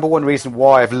that's the number one reason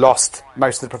why I've lost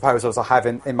most of the proposals I have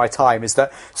in my time, is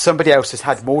that somebody else has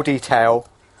had more detail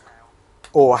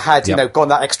or had, gone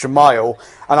that extra mile,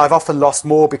 and I've often lost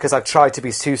more because I've tried to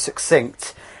be too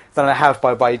succinct than I have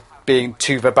by being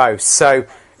too verbose. So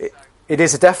it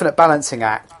is a definite balancing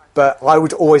act, but I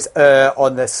would always err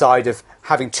on the side of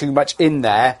having too much in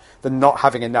there than not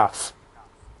having enough.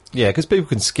 Yeah, because people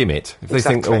can skim it. If they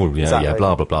think, yeah,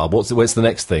 blah, blah, blah, what's the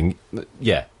next thing?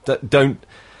 Yeah, don't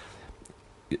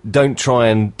try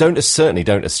and certainly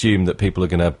don't assume that people are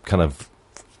going to kind of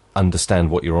understand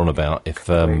what you're on about if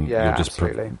you're just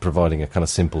providing a kind of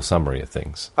simple summary of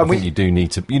things. I think you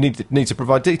need to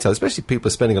provide detail, especially if people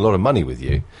are spending a lot of money with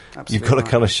you. You've got to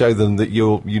kind of show them that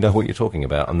you know what you're talking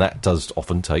about, and that does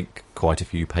often take quite a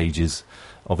few pages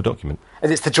of a document.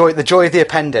 And it's the joy of the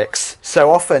appendix. So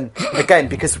often, again,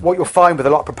 because what you'll find with a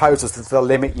lot of proposals is they'll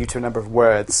limit you to a number of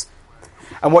words.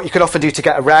 And what you can often do to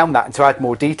get around that and to add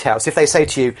more details, if they say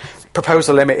to you,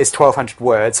 proposal limit is 1,200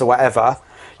 words or whatever,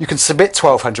 you can submit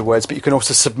 1,200 words, but you can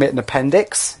also submit an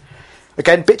appendix.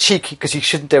 Again, a bit cheeky because you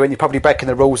shouldn't do it and you're probably breaking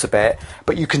the rules a bit,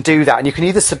 but you can do that. And you can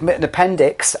either submit an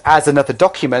appendix as another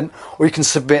document, or you can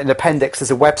submit an appendix as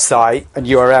a website and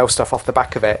URL stuff off the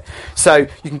back of it. So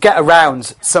you can get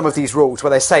around some of these rules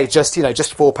where they say just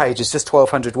 4 pages, just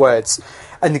 1,200 words.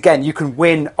 And again, you can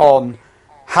win on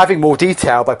having more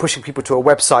detail by pushing people to a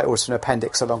website or to an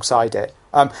appendix alongside it.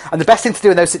 And the best thing to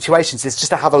do in those situations is just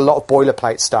to have a lot of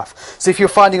boilerplate stuff. So if you're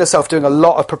finding yourself doing a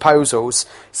lot of proposals,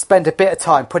 spend a bit of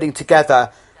time putting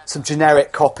together some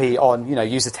generic copy on,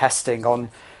 user testing, on,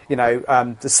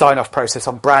 the sign-off process,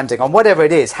 on branding, on whatever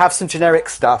it is. Have some generic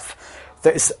stuff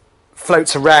that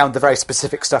floats around the very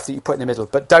specific stuff that you put in the middle.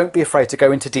 But don't be afraid to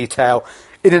go into detail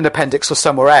in an appendix or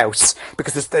somewhere else,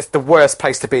 because that's the worst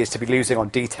place to be, is to be losing on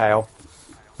detail.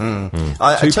 2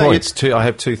 points. I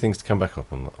have 2 things to come back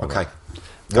up on. Okay.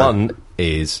 One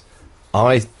is,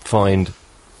 I find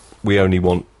we only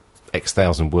want X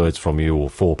thousand words from you, or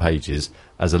 4 pages,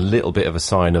 as a little bit of a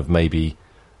sign of maybe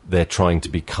they're trying to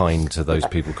be kind to those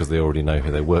people because they already know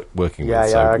who they're working with.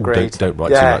 So I agree. Don't write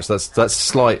too much. That's a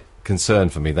slight concern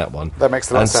for me, that one. That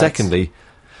makes a lot of sense. And secondly,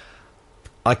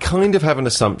 I kind of have an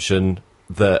assumption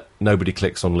that nobody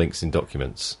clicks on links in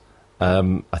documents.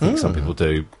 I think some people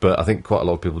do, but I think quite a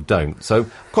lot of people don't. So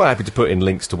quite happy to put in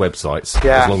links to websites,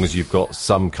 as long as you've got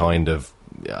some kind of,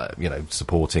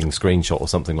 supporting screenshot or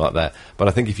something like that. But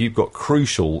I think if you've got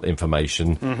crucial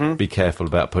information, be careful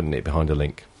about putting it behind a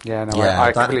link.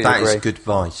 I completely agree. That is good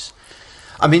advice.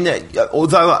 I mean,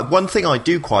 although one thing I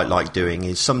do quite like doing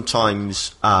is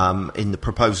sometimes in the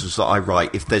proposals that I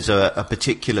write, if there's a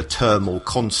particular term or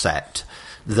concept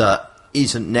that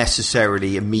isn't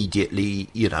necessarily immediately,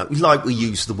 like we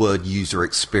use the word user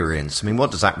experience. I mean,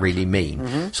 what does that really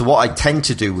mean? So what I tend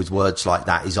to do with words like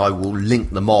that is I will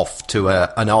link them off to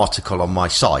an article on my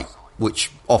site, which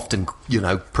often,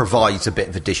 provides a bit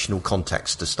of additional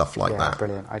context to stuff like that.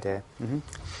 Brilliant idea.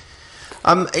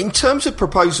 In terms of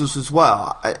proposals as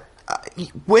well,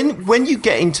 when you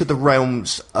get into the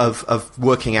realms of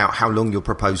working out how long your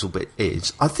proposal bit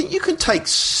is, I think you can take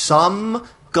some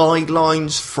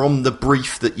guidelines from the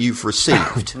brief that you've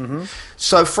received.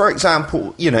 So, for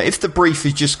example, if the brief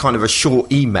is just kind of a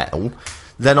short email,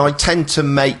 then I tend to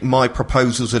make my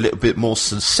proposals a little bit more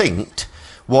succinct,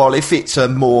 while if it's a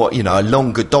more, a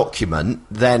longer document,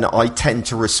 then I tend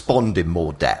to respond in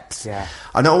more depth.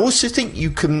 And I also think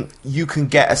you can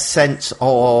get a sense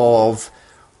of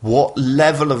what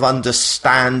level of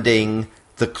understanding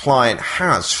the client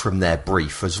has from their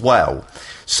brief as well.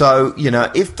 So,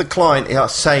 if the client are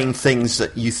saying things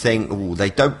that you think, they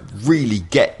don't really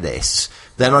get this,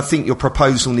 then I think your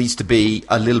proposal needs to be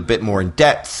a little bit more in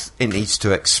depth. It needs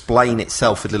to explain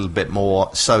itself a little bit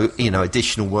more. So,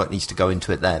 additional work needs to go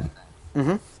into it then.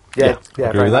 Yeah,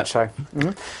 very much so.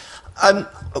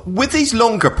 With these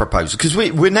longer proposals, because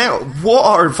we're now, what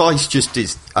our advice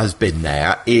has been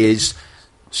there is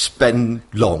spend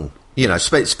long.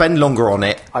 Spend longer on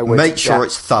it, make sure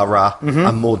it's thorough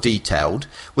and more detailed.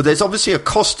 Well, there's obviously a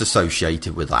cost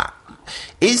associated with that.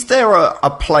 Is there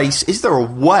is there a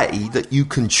way that you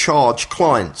can charge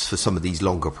clients for some of these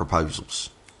longer proposals?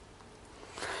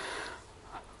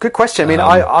 Good question. I mean,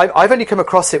 I've only come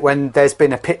across it when there's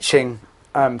been a pitching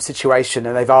situation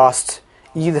and they've asked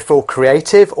either for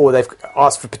creative or they've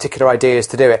asked for particular ideas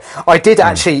to do it. I did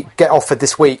actually get offered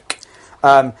this week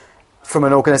from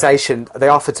an organisation. They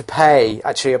offered to pay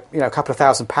actually a couple of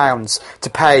 £1,000s to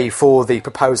pay for the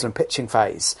proposal and pitching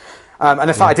phase, And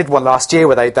in fact, I did one last year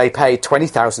where they paid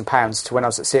 £20,000 to when I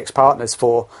was at CX Partners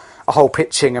for a whole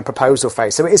pitching and proposal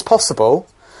phase. So it is possible.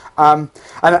 And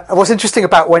what's interesting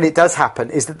about when it does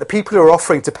happen is that the people who are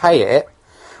offering to pay it,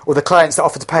 or the clients that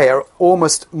offer to pay, are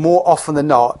almost more often than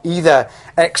not either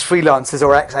ex-freelancers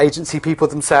or ex-agency people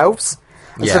themselves.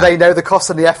 And so they know the cost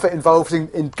and the effort involved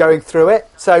in going through it.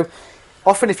 So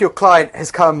often if your client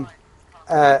has come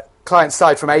client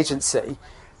side from agency,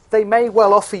 they may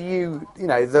well offer you,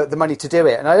 the money to do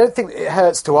it. And I don't think it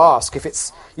hurts to ask if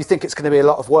you think it's going to be a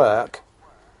lot of work.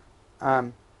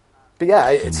 But yeah,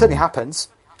 it certainly happens.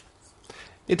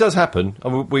 It does happen. I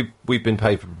mean, we've been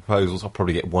paid for proposals. I'll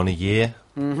probably get one a year.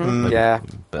 Yeah,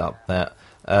 about that.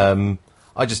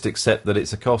 I just accept that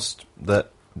it's a cost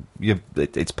that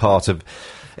it's part of.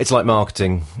 It's like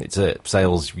marketing. It's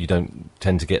sales. You don't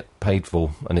tend to get paid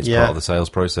for, and it's part of the sales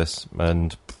process.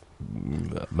 And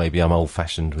maybe I'm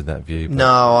old-fashioned with that view. But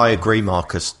no, I agree,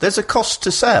 Marcus. There's a cost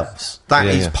to sales. That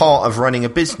is part of running a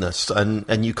business,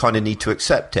 and you kind of need to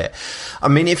accept it. I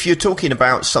mean, if you're talking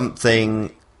about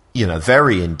something,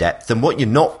 very in-depth, then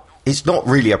it's not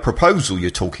really a proposal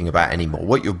you're talking about anymore.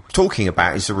 What you're talking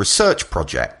about is a research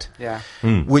project. Yeah.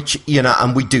 Which,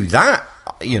 and we do that.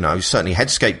 Certainly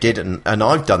Headscape did, and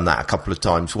I've done that a couple of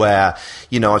times where,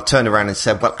 I've turned around and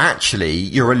said, well, actually,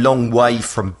 you're a long way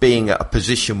from being at a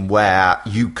position where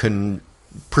you can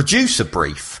produce a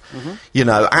brief.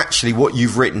 Actually, what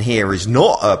you've written here is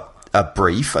not a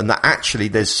brief, and that actually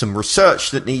there's some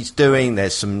research that needs doing.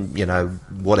 There's some,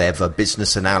 whatever,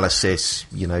 business analysis,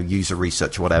 user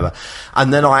research or whatever.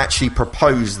 And then I actually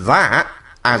propose that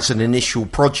as an initial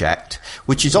project,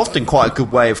 which is often quite a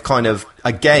good way of kind of,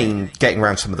 again, getting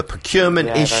around some of the procurement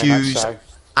issues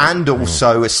and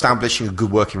also establishing a good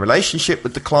working relationship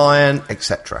with the client,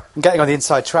 etc. And getting on the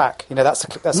inside track, that's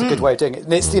a good way of doing it.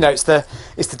 And it's, it's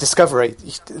the discovery.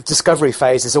 The discovery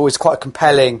phase is always quite a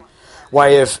compelling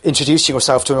way of introducing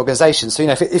yourself to an organisation. So,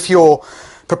 if your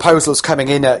proposal's coming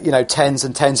in at, tens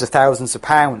and tens of thousands of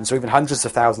pounds or even hundreds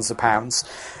of thousands of pounds,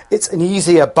 it's an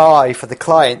easier buy for the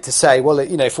client to say, well,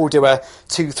 if we'll do a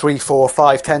 2, 3, 4,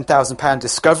 5, £10,000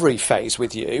 discovery phase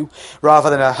with you rather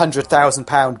than a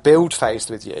 £100,000 build phase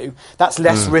with you, that's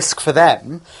less risk for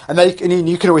them. And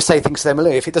you can always say things to them, well,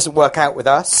 if it doesn't work out with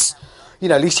us,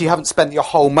 at least you haven't spent your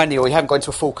whole money or you haven't gone into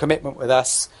a full commitment with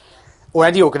us or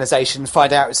any organisation and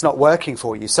find out it's not working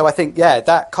for you. So I think,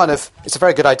 that kind of, it's a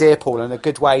very good idea, Paul, and a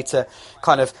good way to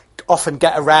kind of often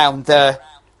get around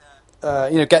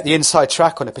get the inside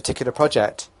track on a particular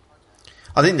project.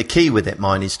 I think the key with it,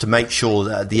 mine, is to make sure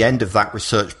that at the end of that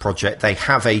research project, they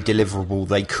have a deliverable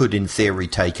they could, in theory,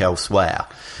 take elsewhere,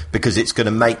 because it's going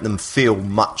to make them feel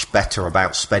much better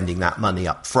about spending that money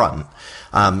up front.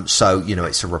 So,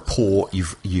 it's a report.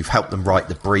 You've helped them write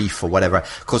the brief or whatever.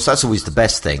 Of course, that's always the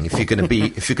best thing. If you're going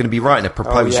to be writing a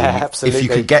proposal, if you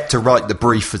could get to write the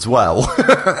brief as well,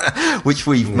 which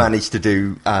we've managed to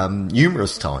do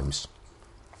numerous times.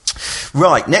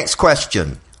 Right, next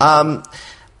question.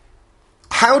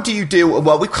 How do you deal...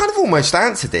 Well, we've kind of almost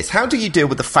answered this. How do you deal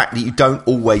with the fact that you don't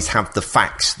always have the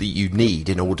facts that you need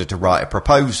in order to write a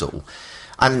proposal?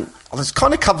 And it's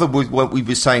kind of covered with what we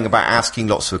were saying about asking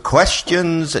lots of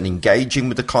questions and engaging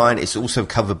with the client. It's also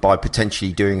covered by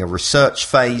potentially doing a research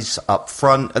phase up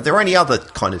front. Are there any other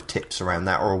kind of tips around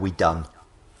that, or are we done?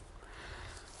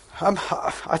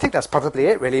 I think that's probably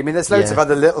it, really. I mean, there's loads of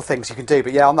other little things you can do,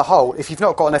 but on the whole, if you've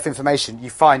not got enough information,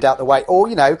 you find out the way, or,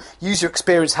 use your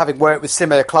experience having worked with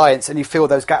similar clients and you fill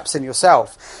those gaps in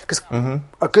yourself. Because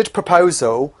a good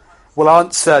proposal will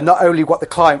answer not only what the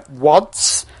client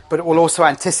wants, but it will also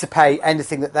anticipate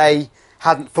anything that they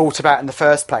hadn't thought about in the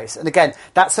first place. And again,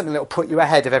 that's something that will put you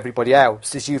ahead of everybody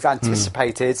else, as you've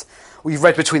anticipated, or you've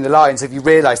read between the lines, if you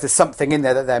realise there's something in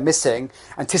there that they're missing.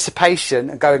 Anticipation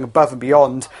and going above and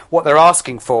beyond what they're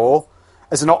asking for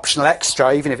as an optional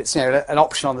extra, even if it's an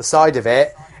option on the side of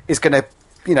it, is going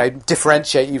to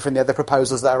differentiate you from the other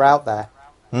proposals that are out there.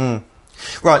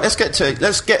 Right, let's get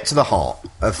to the heart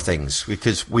of things,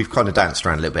 because we've kind of danced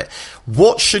around a little bit.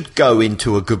 What should go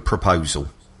into a good proposal?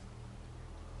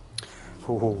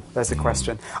 Ooh, there's a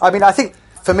question. I mean, I think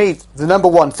for me, the number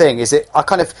one thing is I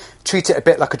kind of treat it a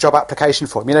bit like a job application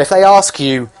form. If they ask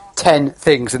you 10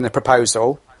 things in the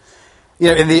proposal,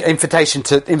 in the invitation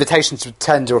to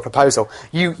tender a proposal,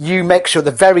 you make sure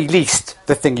the very least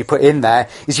the thing you put in there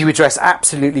is you address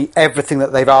absolutely everything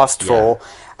that they've asked for,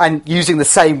 and using the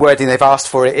same wording they've asked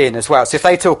for it in as well. So if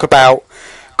they talk about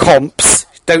comps,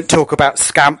 don't talk about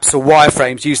scamps or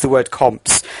wireframes, use the word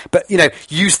comps. But,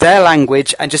 use their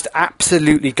language and just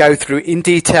absolutely go through in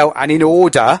detail and in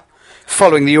order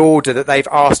following the order that they've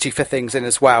asked you for things in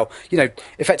as well.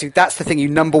 Effectively, that's the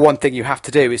thing. Number one thing you have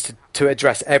to do is to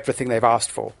address everything they've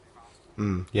asked for.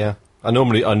 Yeah. I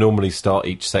normally start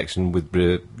each section with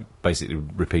basically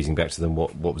repeating back to them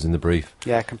what was in the brief.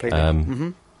 Yeah,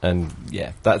 completely. And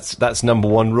yeah, that's number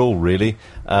one rule, really.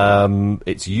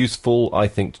 It's useful, I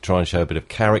think, to try and show a bit of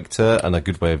character, and a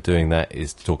good way of doing that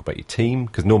is to talk about your team,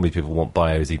 because normally people want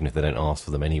bios even if they don't ask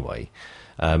for them anyway.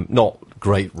 Not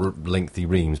great lengthy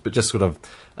reams, but just sort of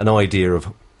an idea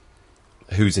of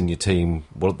who's in your team,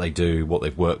 what they do, what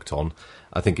they've worked on.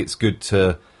 I think it's good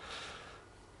to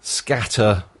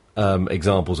scatter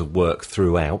examples of work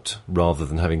throughout, rather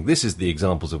than having this is the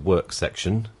examples of work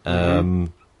section.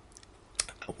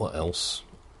 What else?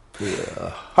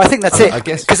 Yeah. I think that's it. I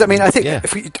guess because I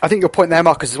think your point there,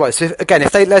 Marcus, as well. So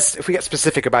if we get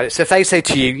specific about it. So if they say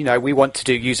to you, we want to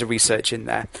do user research in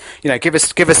there.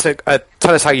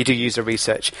 Tell us how you do user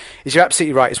research. You're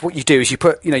absolutely right. Is what you do is you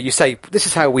put, you say this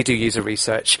is how we do user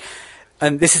research.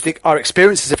 And this is our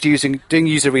experiences of doing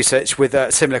user research with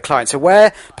similar clients. So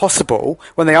where possible,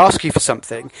 when they ask you for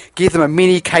something, give them a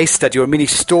mini case study or a mini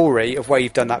story of where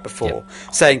you've done that before.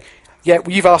 Saying,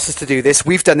 you've asked us to do this.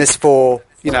 We've done this for,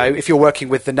 if you're working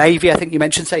with the Navy, I think you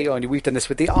mentioned, we've done this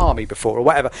with the Army before or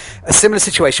whatever. A similar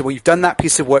situation where you've done that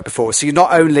piece of work before. So you're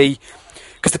not only...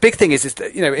 Because the big thing is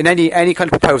that, in any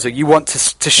kind of proposal, you want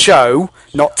to show,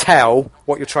 not tell,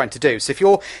 what you're trying to do. So if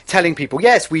you're telling people,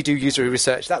 yes, we do user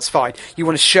research, that's fine. You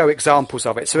want to show examples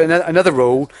of it. So another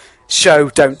rule,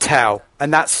 show, don't tell.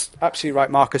 And that's absolutely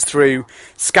right, Marcus, through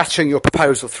scattering your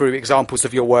proposal through examples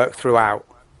of your work throughout.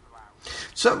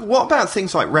 So what about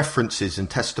things like references and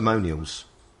testimonials?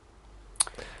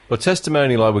 Well,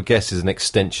 testimonial, I would guess, is an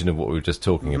extension of what we were just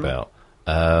talking about.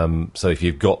 So if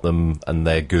you've got them and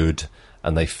they're good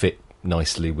and they fit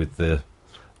nicely with the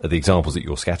examples that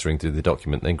you're scattering through the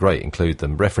document, then great, include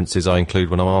them. References I include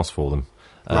when I'm asked for them.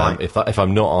 Right. If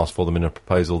I'm not asked for them in a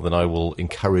proposal, then I will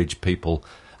encourage people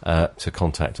to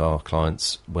contact our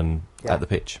clients when at the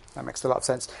pitch. That makes a lot of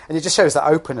sense. And it just shows that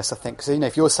openness, I think. Because,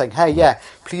 if you're saying, hey,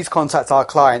 please contact our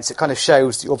clients, it kind of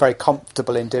shows that you're very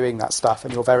comfortable in doing that stuff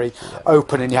and you're very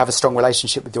open and you have a strong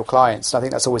relationship with your clients. And I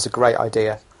think that's always a great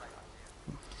idea.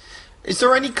 Is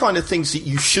there any kind of things that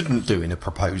you shouldn't do in a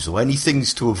proposal? Any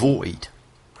things to avoid?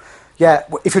 Yeah,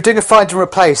 if you're doing a find and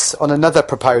replace on another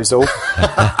proposal,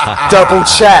 double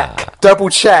check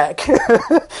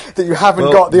that you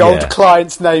haven't got the old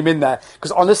client's name in there.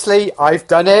 Because honestly, I've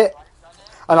done it,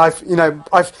 and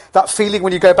I've that feeling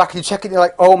when you go back and you check it, and you're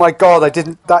like, oh my god,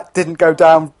 that didn't go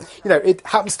down. It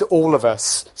happens to all of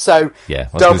us. So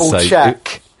double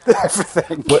check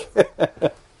everything.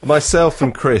 Myself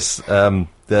and Chris, the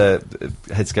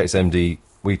Headscapes MD,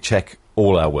 we check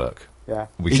all our work. Yeah.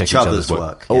 We check each other's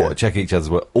work. Check each other's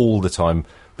work all the time.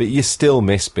 But you still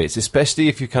miss bits, especially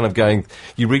if you're kind of going,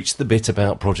 you reach the bit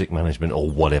about project management or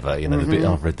whatever, the bit,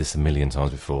 I've read this a million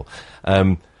times before.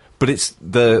 But it's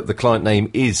the client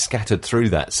name is scattered through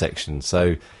that section.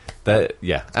 So,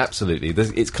 absolutely.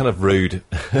 It's kind of rude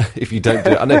if you don't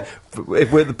do it. I know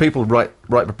if we're the people who write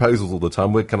proposals all the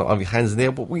time, we're kind of hands in the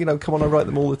air, but come on, I write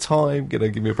them all the time, give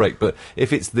me a break. But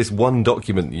if it's this one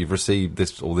document that you've received,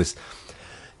 this,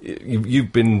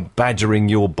 you've been badgering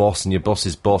your boss and your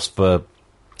boss's boss for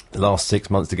the last 6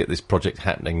 months to get this project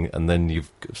happening, and then you've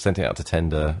sent it out to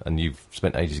tender and you've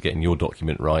spent ages getting your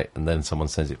document right, and then someone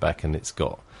sends it back and it's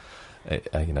got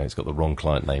it's got the wrong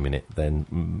client name in it,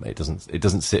 then it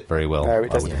doesn't sit very well. No,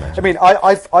 it doesn't. I mean,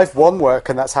 I've won work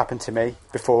and that's happened to me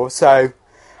before. So,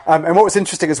 and what was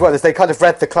interesting as well is they kind of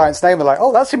read the client's name and like,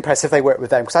 oh, that's impressive. They worked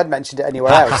with them because I'd mentioned it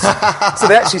anywhere else. So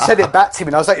they actually said it back to me,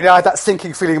 and I was like, I had that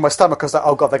sinking feeling in my stomach. I was like,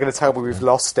 oh god, they're going to tell me we've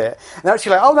lost it. And they're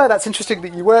actually like, oh no, that's interesting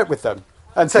that you work with them.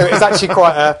 And so it's actually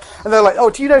quite and they're like, oh,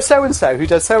 do you know so-and-so who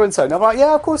does so-and-so? And I'm like,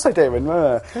 yeah, of course I do. And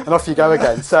off you go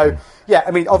again. So, yeah,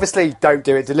 I mean, obviously don't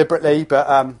do it deliberately, but,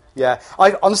 I'll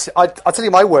tell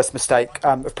you my worst mistake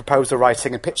of proposal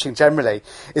writing and pitching generally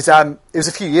is it was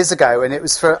a few years ago, and it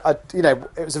was for,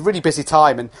 it was a really busy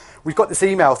time, and we got this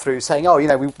email through saying, oh,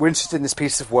 we're interested in this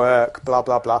piece of work, blah,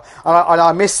 blah, blah. And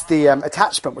I missed the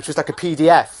attachment, which was like a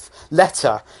PDF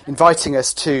letter inviting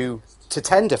us to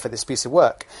tender for this piece of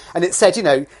work. And it said,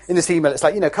 in this email, it's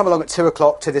like, come along at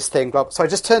 2:00 to this thing. Blah. So I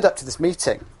just turned up to this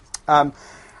meeting. And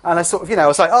I sort of, I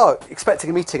was like, oh, expecting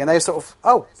a meeting. And they were sort of,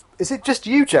 oh, is it just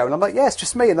you, Joe? And I'm like, yeah, it's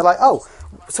just me. And they're like, oh,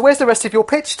 so where's the rest of your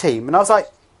pitch team? And I was like,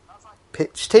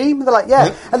 pitch team? And they're like,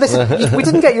 yeah. And they said, we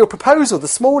didn't get your proposal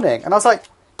this morning. And I was like,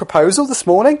 proposal this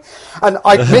morning? And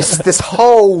I missed this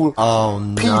whole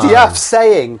PDF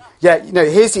saying,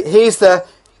 here's the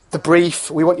brief,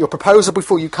 we want your proposal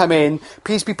before you come in,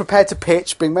 please be prepared to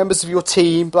pitch, bring members of your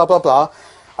team, blah, blah, blah.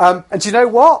 And do you know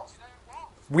what?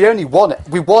 We only won it.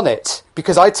 We won it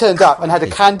because I turned up and had a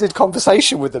candid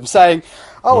conversation with them saying,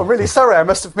 oh, I'm really sorry, I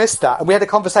must have missed that. And we had a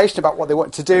conversation about what they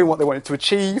wanted to do, what they wanted to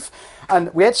achieve.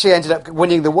 And we actually ended up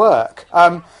winning the work.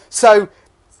 So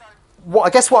I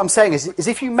guess what I'm saying is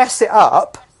if you mess it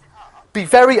up, be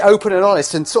very open and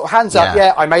honest and sort of hands up,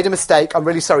 yeah, I made a mistake, I'm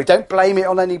really sorry. Don't blame it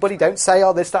on anybody. Don't say,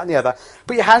 oh, this, that and the other.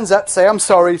 Put your hands up, say, I'm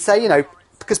sorry, say,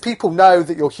 because people know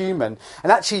that you're human.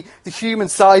 And actually, the human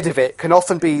side of it can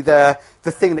often be the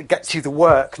thing that gets you the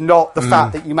work, not the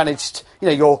fact that you managed,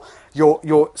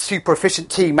 your super efficient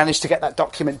team managed to get that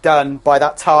document done by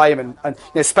that time and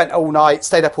stayed up all night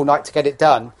to get it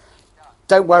done.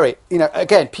 Don't worry.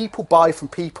 Again, people buy from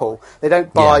people. They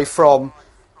don't buy from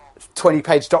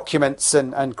 20-page documents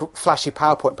and flashy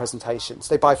PowerPoint presentations.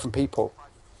 They buy from people.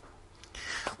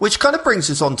 Which kind of brings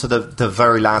us on to the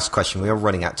very last question. We are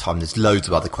running out of time. There's loads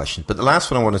of other questions. But the last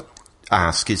one I want to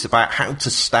ask is about how to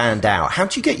stand out. How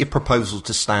do you get your proposal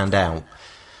to stand out?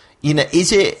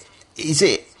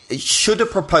 Should a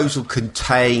proposal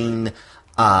contain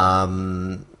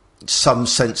some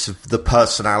sense of the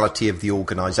personality of the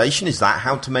organisation? Is that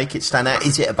how to make it stand out?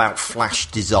 Is it about flash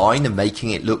design and making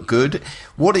it look good?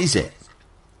 What is it?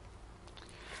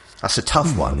 That's a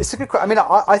tough one. It's a good question. I mean,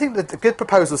 I think that the good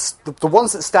proposals, the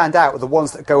ones that stand out are the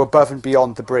ones that go above and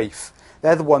beyond the brief.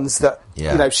 They're the ones that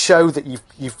show that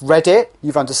you've read it,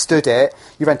 you've understood it,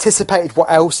 you've anticipated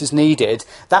what else is needed.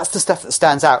 That's the stuff that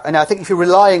stands out. And I think if you're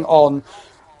relying on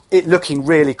it looking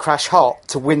really crash hot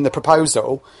to win the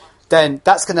proposal, then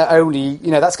that's going to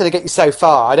that's going to get you so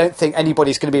far. I don't think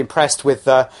anybody's going to be impressed with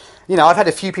I've had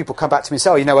a few people come back to me and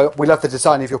say, we love the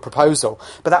design of your proposal,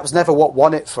 but that was never what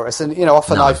won it for us. And,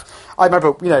 often I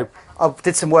remember, I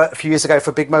did some work a few years ago for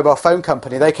a big mobile phone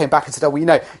company. They came back and said,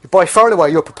 by far and away,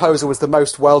 your proposal was the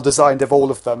most well-designed of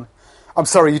all of them. I'm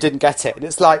sorry you didn't get it. And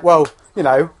it's like, well,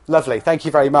 lovely. Thank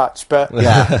you very much. But,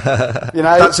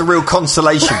 that's a real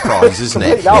consolation prize, isn't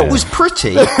it? It was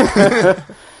pretty.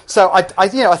 So I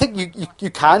think you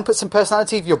can put some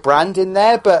personality of your brand in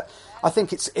there, but I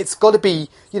think it's got to be,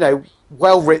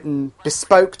 well written,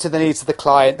 bespoke to the needs of the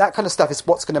client. That kind of stuff is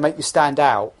what's going to make you stand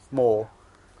out more.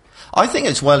 I think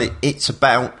as well, it's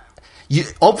about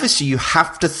obviously you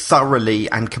have to thoroughly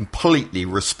and completely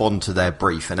respond to their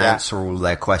brief and answer all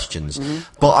their questions.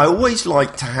 Mm-hmm. But I always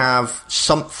like to have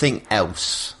something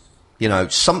else.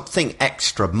 Something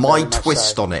extra, my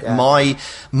twist on it, my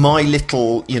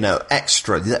little,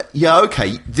 extra.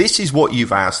 Okay, this is what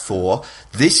you've asked for.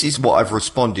 This is what I've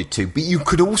responded to. But you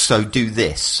could also do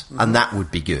this, and that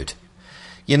would be good.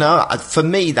 For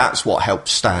me, that's what helps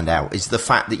stand out, is the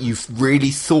fact that you've really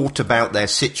thought about their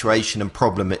situation and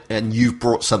problem, and you've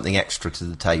brought something extra to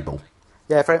the table.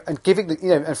 Yeah, and giving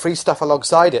and free stuff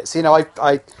alongside it. So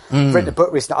I've written a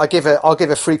book recently. I'll give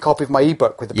a free copy of my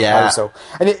ebook with the proposal,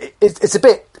 and it's a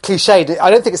bit cliched. I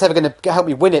don't think it's ever going to help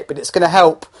me win it, but it's going to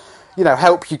help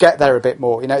you get there a bit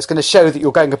more. It's going to show that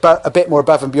you're going a bit more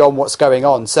above and beyond what's going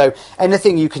on. So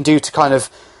anything you can do to kind of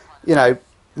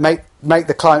make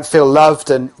the client feel loved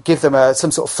and give them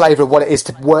some sort of flavour of what it is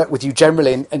to work with you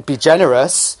generally and be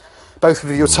generous, both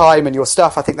with your time and your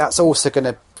stuff. I think that's also going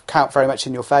to count very much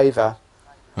in your favour.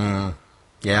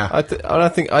 Yeah, I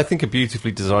think a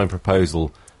beautifully designed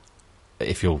proposal,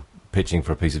 if you're pitching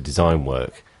for a piece of design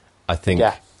work, I think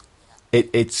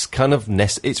it's kind of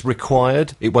it's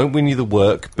required. It won't win you the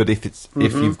work, but if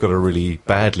you've got a really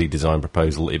badly designed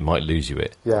proposal, it might lose you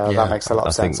it. Yeah, that makes a lot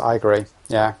of sense. I agree.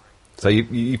 Yeah. So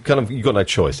you've got no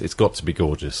choice. It's got to be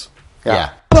gorgeous.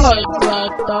 Yeah.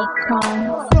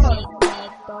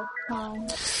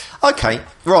 Okay,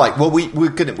 right. Well, we're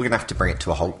gonna have to bring it to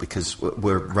a halt because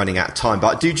we're running out of time.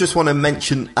 But I do just want to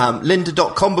mention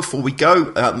lynda.com before we go.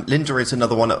 Lynda is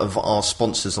another one of our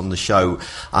sponsors on the show.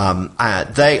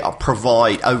 They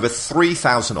provide over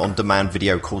 3,000 on-demand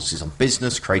video courses on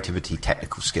business, creativity,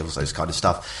 technical skills, those kind of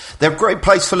stuff. They're a great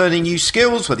place for learning new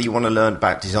skills, whether you want to learn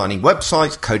about designing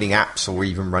websites, coding apps, or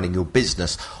even running your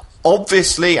business.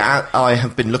 Obviously, I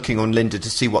have been looking on Lynda to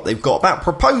see what they've got about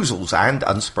proposals, and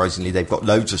unsurprisingly, they've got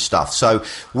loads of stuff. So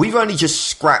we've only just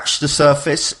scratched the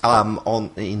surface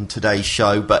in today's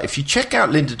show. But if you check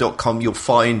out lynda.com, you'll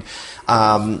find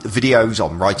videos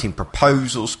on writing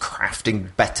proposals,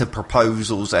 crafting better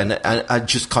proposals, and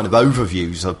just kind of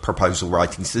overviews of proposal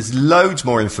writing. So there's loads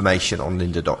more information on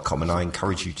lynda.com, and I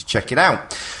encourage you to check it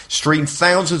out. Stream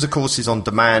thousands of courses on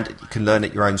demand. You can learn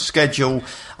at your own schedule.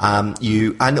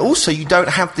 And also you don't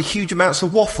have the huge amounts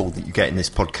of waffle that you get in this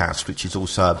podcast, which is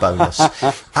also a bonus.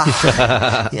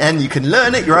 And you can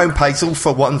learn at your own pace, all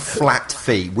for one flat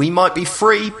fee. We might be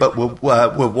free, but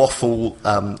we're waffle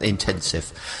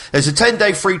intensive. There's a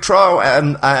 10-day free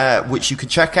trial, which you can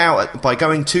check out by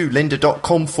going to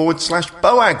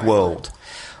lynda.com/BOAGworld.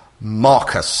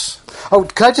 Marcus. Oh,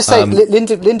 can I just say,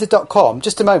 lynda.com,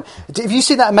 just a moment. Have you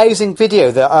seen that amazing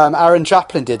video that Aaron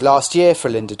Draplin did last year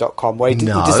for lynda.com, where he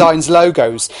designs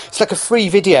logos? It's like a free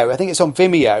video. I think it's on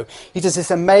Vimeo. He does this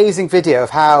amazing video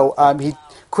of how he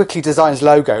quickly designs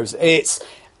logos. It's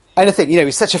anything,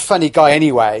 he's such a funny guy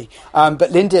anyway.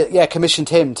 But Lynda, commissioned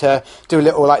him to do a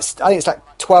little, I think it's like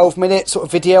 12-minute sort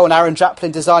of video on Aaron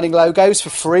Draplin designing logos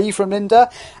for free from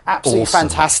Lynda. Absolutely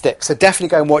fantastic. So definitely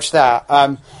go and watch that.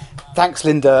 Thanks,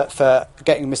 Lynda, for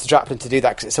getting Mr. Draplin to do that,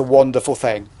 because it's a wonderful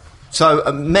thing. So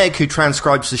Meg, who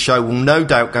transcribes the show, will no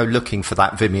doubt go looking for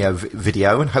that Vimeo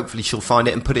video, and hopefully she'll find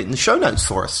it and put it in the show notes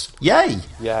for us. Yay!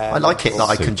 Yeah, I like it that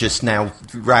I can just now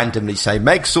randomly say,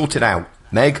 Meg, sort it out.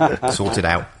 Meg, sort it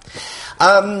out.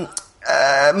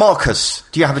 Marcus,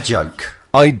 do you have a joke?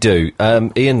 I do.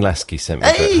 Ian Lasky sent me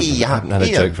a joke. I haven't had a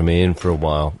Ian. joke from Ian for a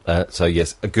while. So,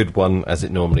 yes, a good one, as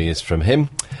it normally is from him.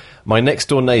 My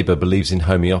next-door neighbour believes in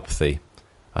homeopathy.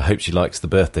 I hope she likes the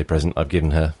birthday present I've given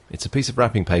her. It's a piece of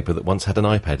wrapping paper that once had an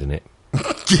iPad in it.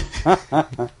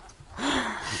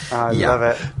 I love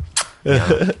it.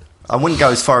 Yeah. I wouldn't go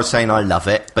as far as saying I love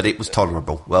it, but it was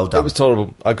tolerable. Well done. It was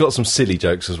tolerable. I've got some silly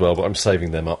jokes as well, but I'm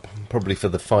saving them up, probably for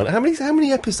the final. How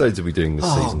many episodes are we doing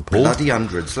this season, Paul? Bloody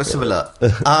hundreds. Let's have a look.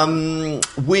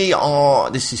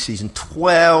 This is season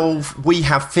 12. We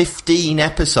have 15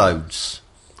 episodes.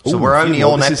 So we're only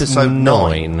on episode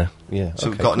 9. Yeah.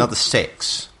 So we've got another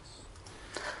 6.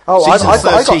 Oh, I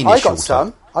got shorter.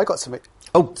 some jokes.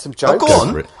 Oh, go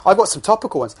on. I've got some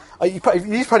topical ones. You've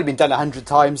probably been done 100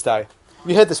 times, though.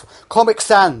 You heard this one. Comic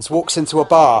Sans walks into a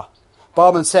bar.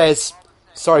 Barman says,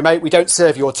 "Sorry, mate, we don't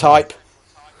serve your type."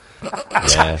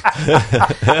 Yeah.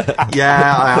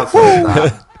 Yeah, I have heard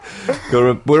that.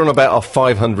 We're on about our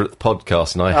 500th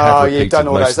podcast, and I have repeated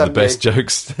most of the best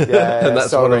jokes. Yeah, and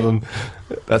that's one of them.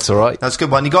 That's all right. That's a good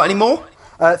one. You got any more?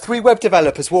 3 web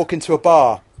developers walk into a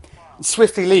bar and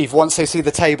swiftly leave once they see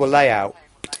the table layout.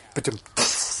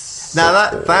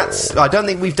 Now, that's... I don't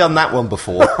think we've done that one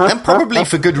before. And probably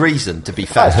for good reason, to be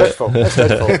fair. That's dreadful.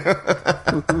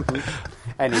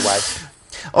 Anyway.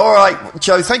 All right,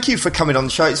 Joe, thank you for coming on the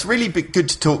show. It's really good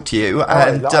to talk to you.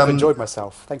 And I've enjoyed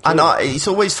myself. Thank you. And it's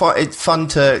always fun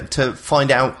to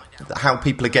find out how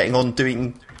people are getting on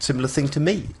doing similar thing to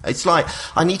me. It's like,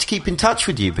 I need to keep in touch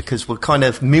with you because we're kind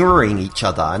of mirroring each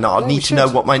other, and I need to know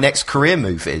what my next career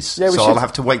move is. Yeah, so I'll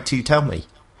have to wait till you tell me.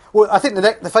 Well, I think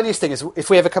the funniest thing is if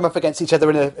we ever come up against each other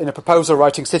in a proposal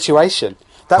writing situation.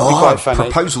 That would be quite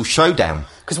funny. Proposal showdown.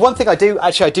 Because one thing I do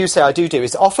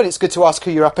is often it's good to ask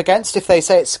who you're up against if they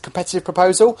say it's a competitive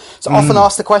proposal. So often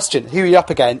ask the question, who are you up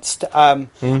against? And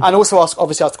also ask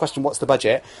the question, what's the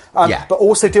budget? But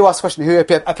also do ask the question, who are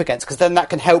you up against? Because then that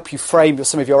can help you frame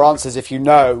some of your answers if you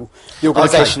know the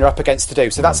organisation you're up against to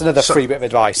do. So that's another free bit of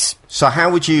advice. So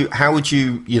how would you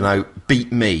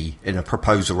beat me in a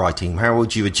proposal writing? How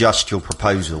would you adjust your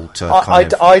proposal to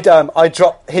I'd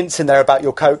drop hints in there about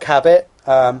your coke habit.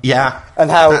 And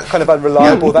how kind of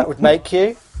unreliable that would make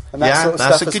you, and that sort of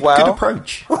stuff as well. That's a good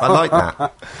approach. I like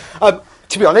that.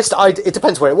 To be honest, it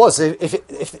depends where it was. If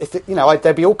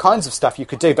there'd be all kinds of stuff you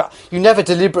could do, but you never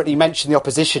deliberately mention the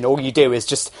opposition. All you do is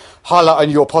just highlight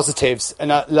on your positives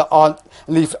and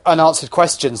leave unanswered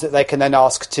questions that they can then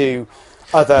ask to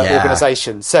other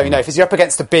organisations. So, if you're up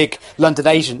against a big London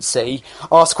agency,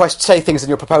 say things in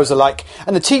your proposal like,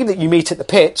 and the team that you meet at the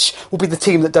pitch will be the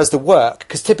team that does the work,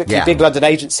 because typically big London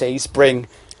agencies bring,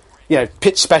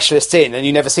 pitch specialists in and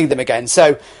you never see them again.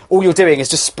 So all you're doing is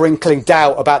just sprinkling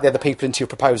doubt about the other people into your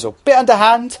proposal. Bit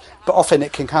underhand, but often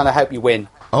it can kind of help you win.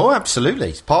 Oh,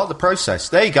 absolutely. It's part of the process.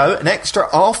 There you go. An extra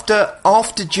after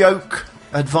joke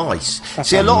advice.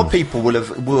 See, a lot of people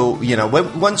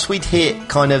once we'd hit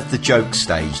kind of the joke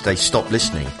stage, they stop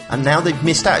listening, and now they've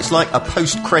missed out. It's like a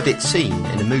post-credit scene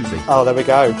in a movie. Oh, there we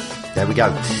go.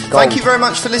 Thank you very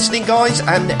much for listening, guys,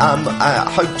 and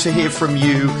hope to hear from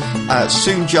you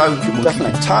soon, Joe. We'll keep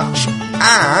in touch.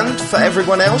 And for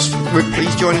everyone else,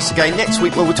 please join us again next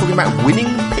week where we're talking about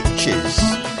winning pitches.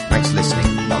 Thanks for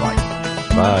listening. Bye-bye.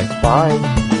 Bye.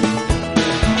 Bye.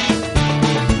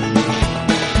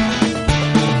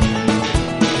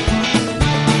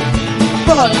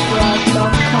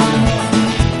 BOAGworld.com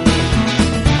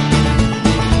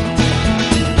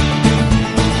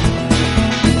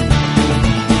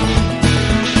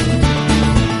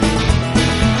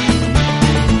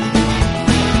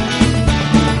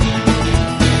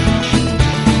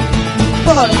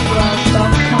the Horror Club.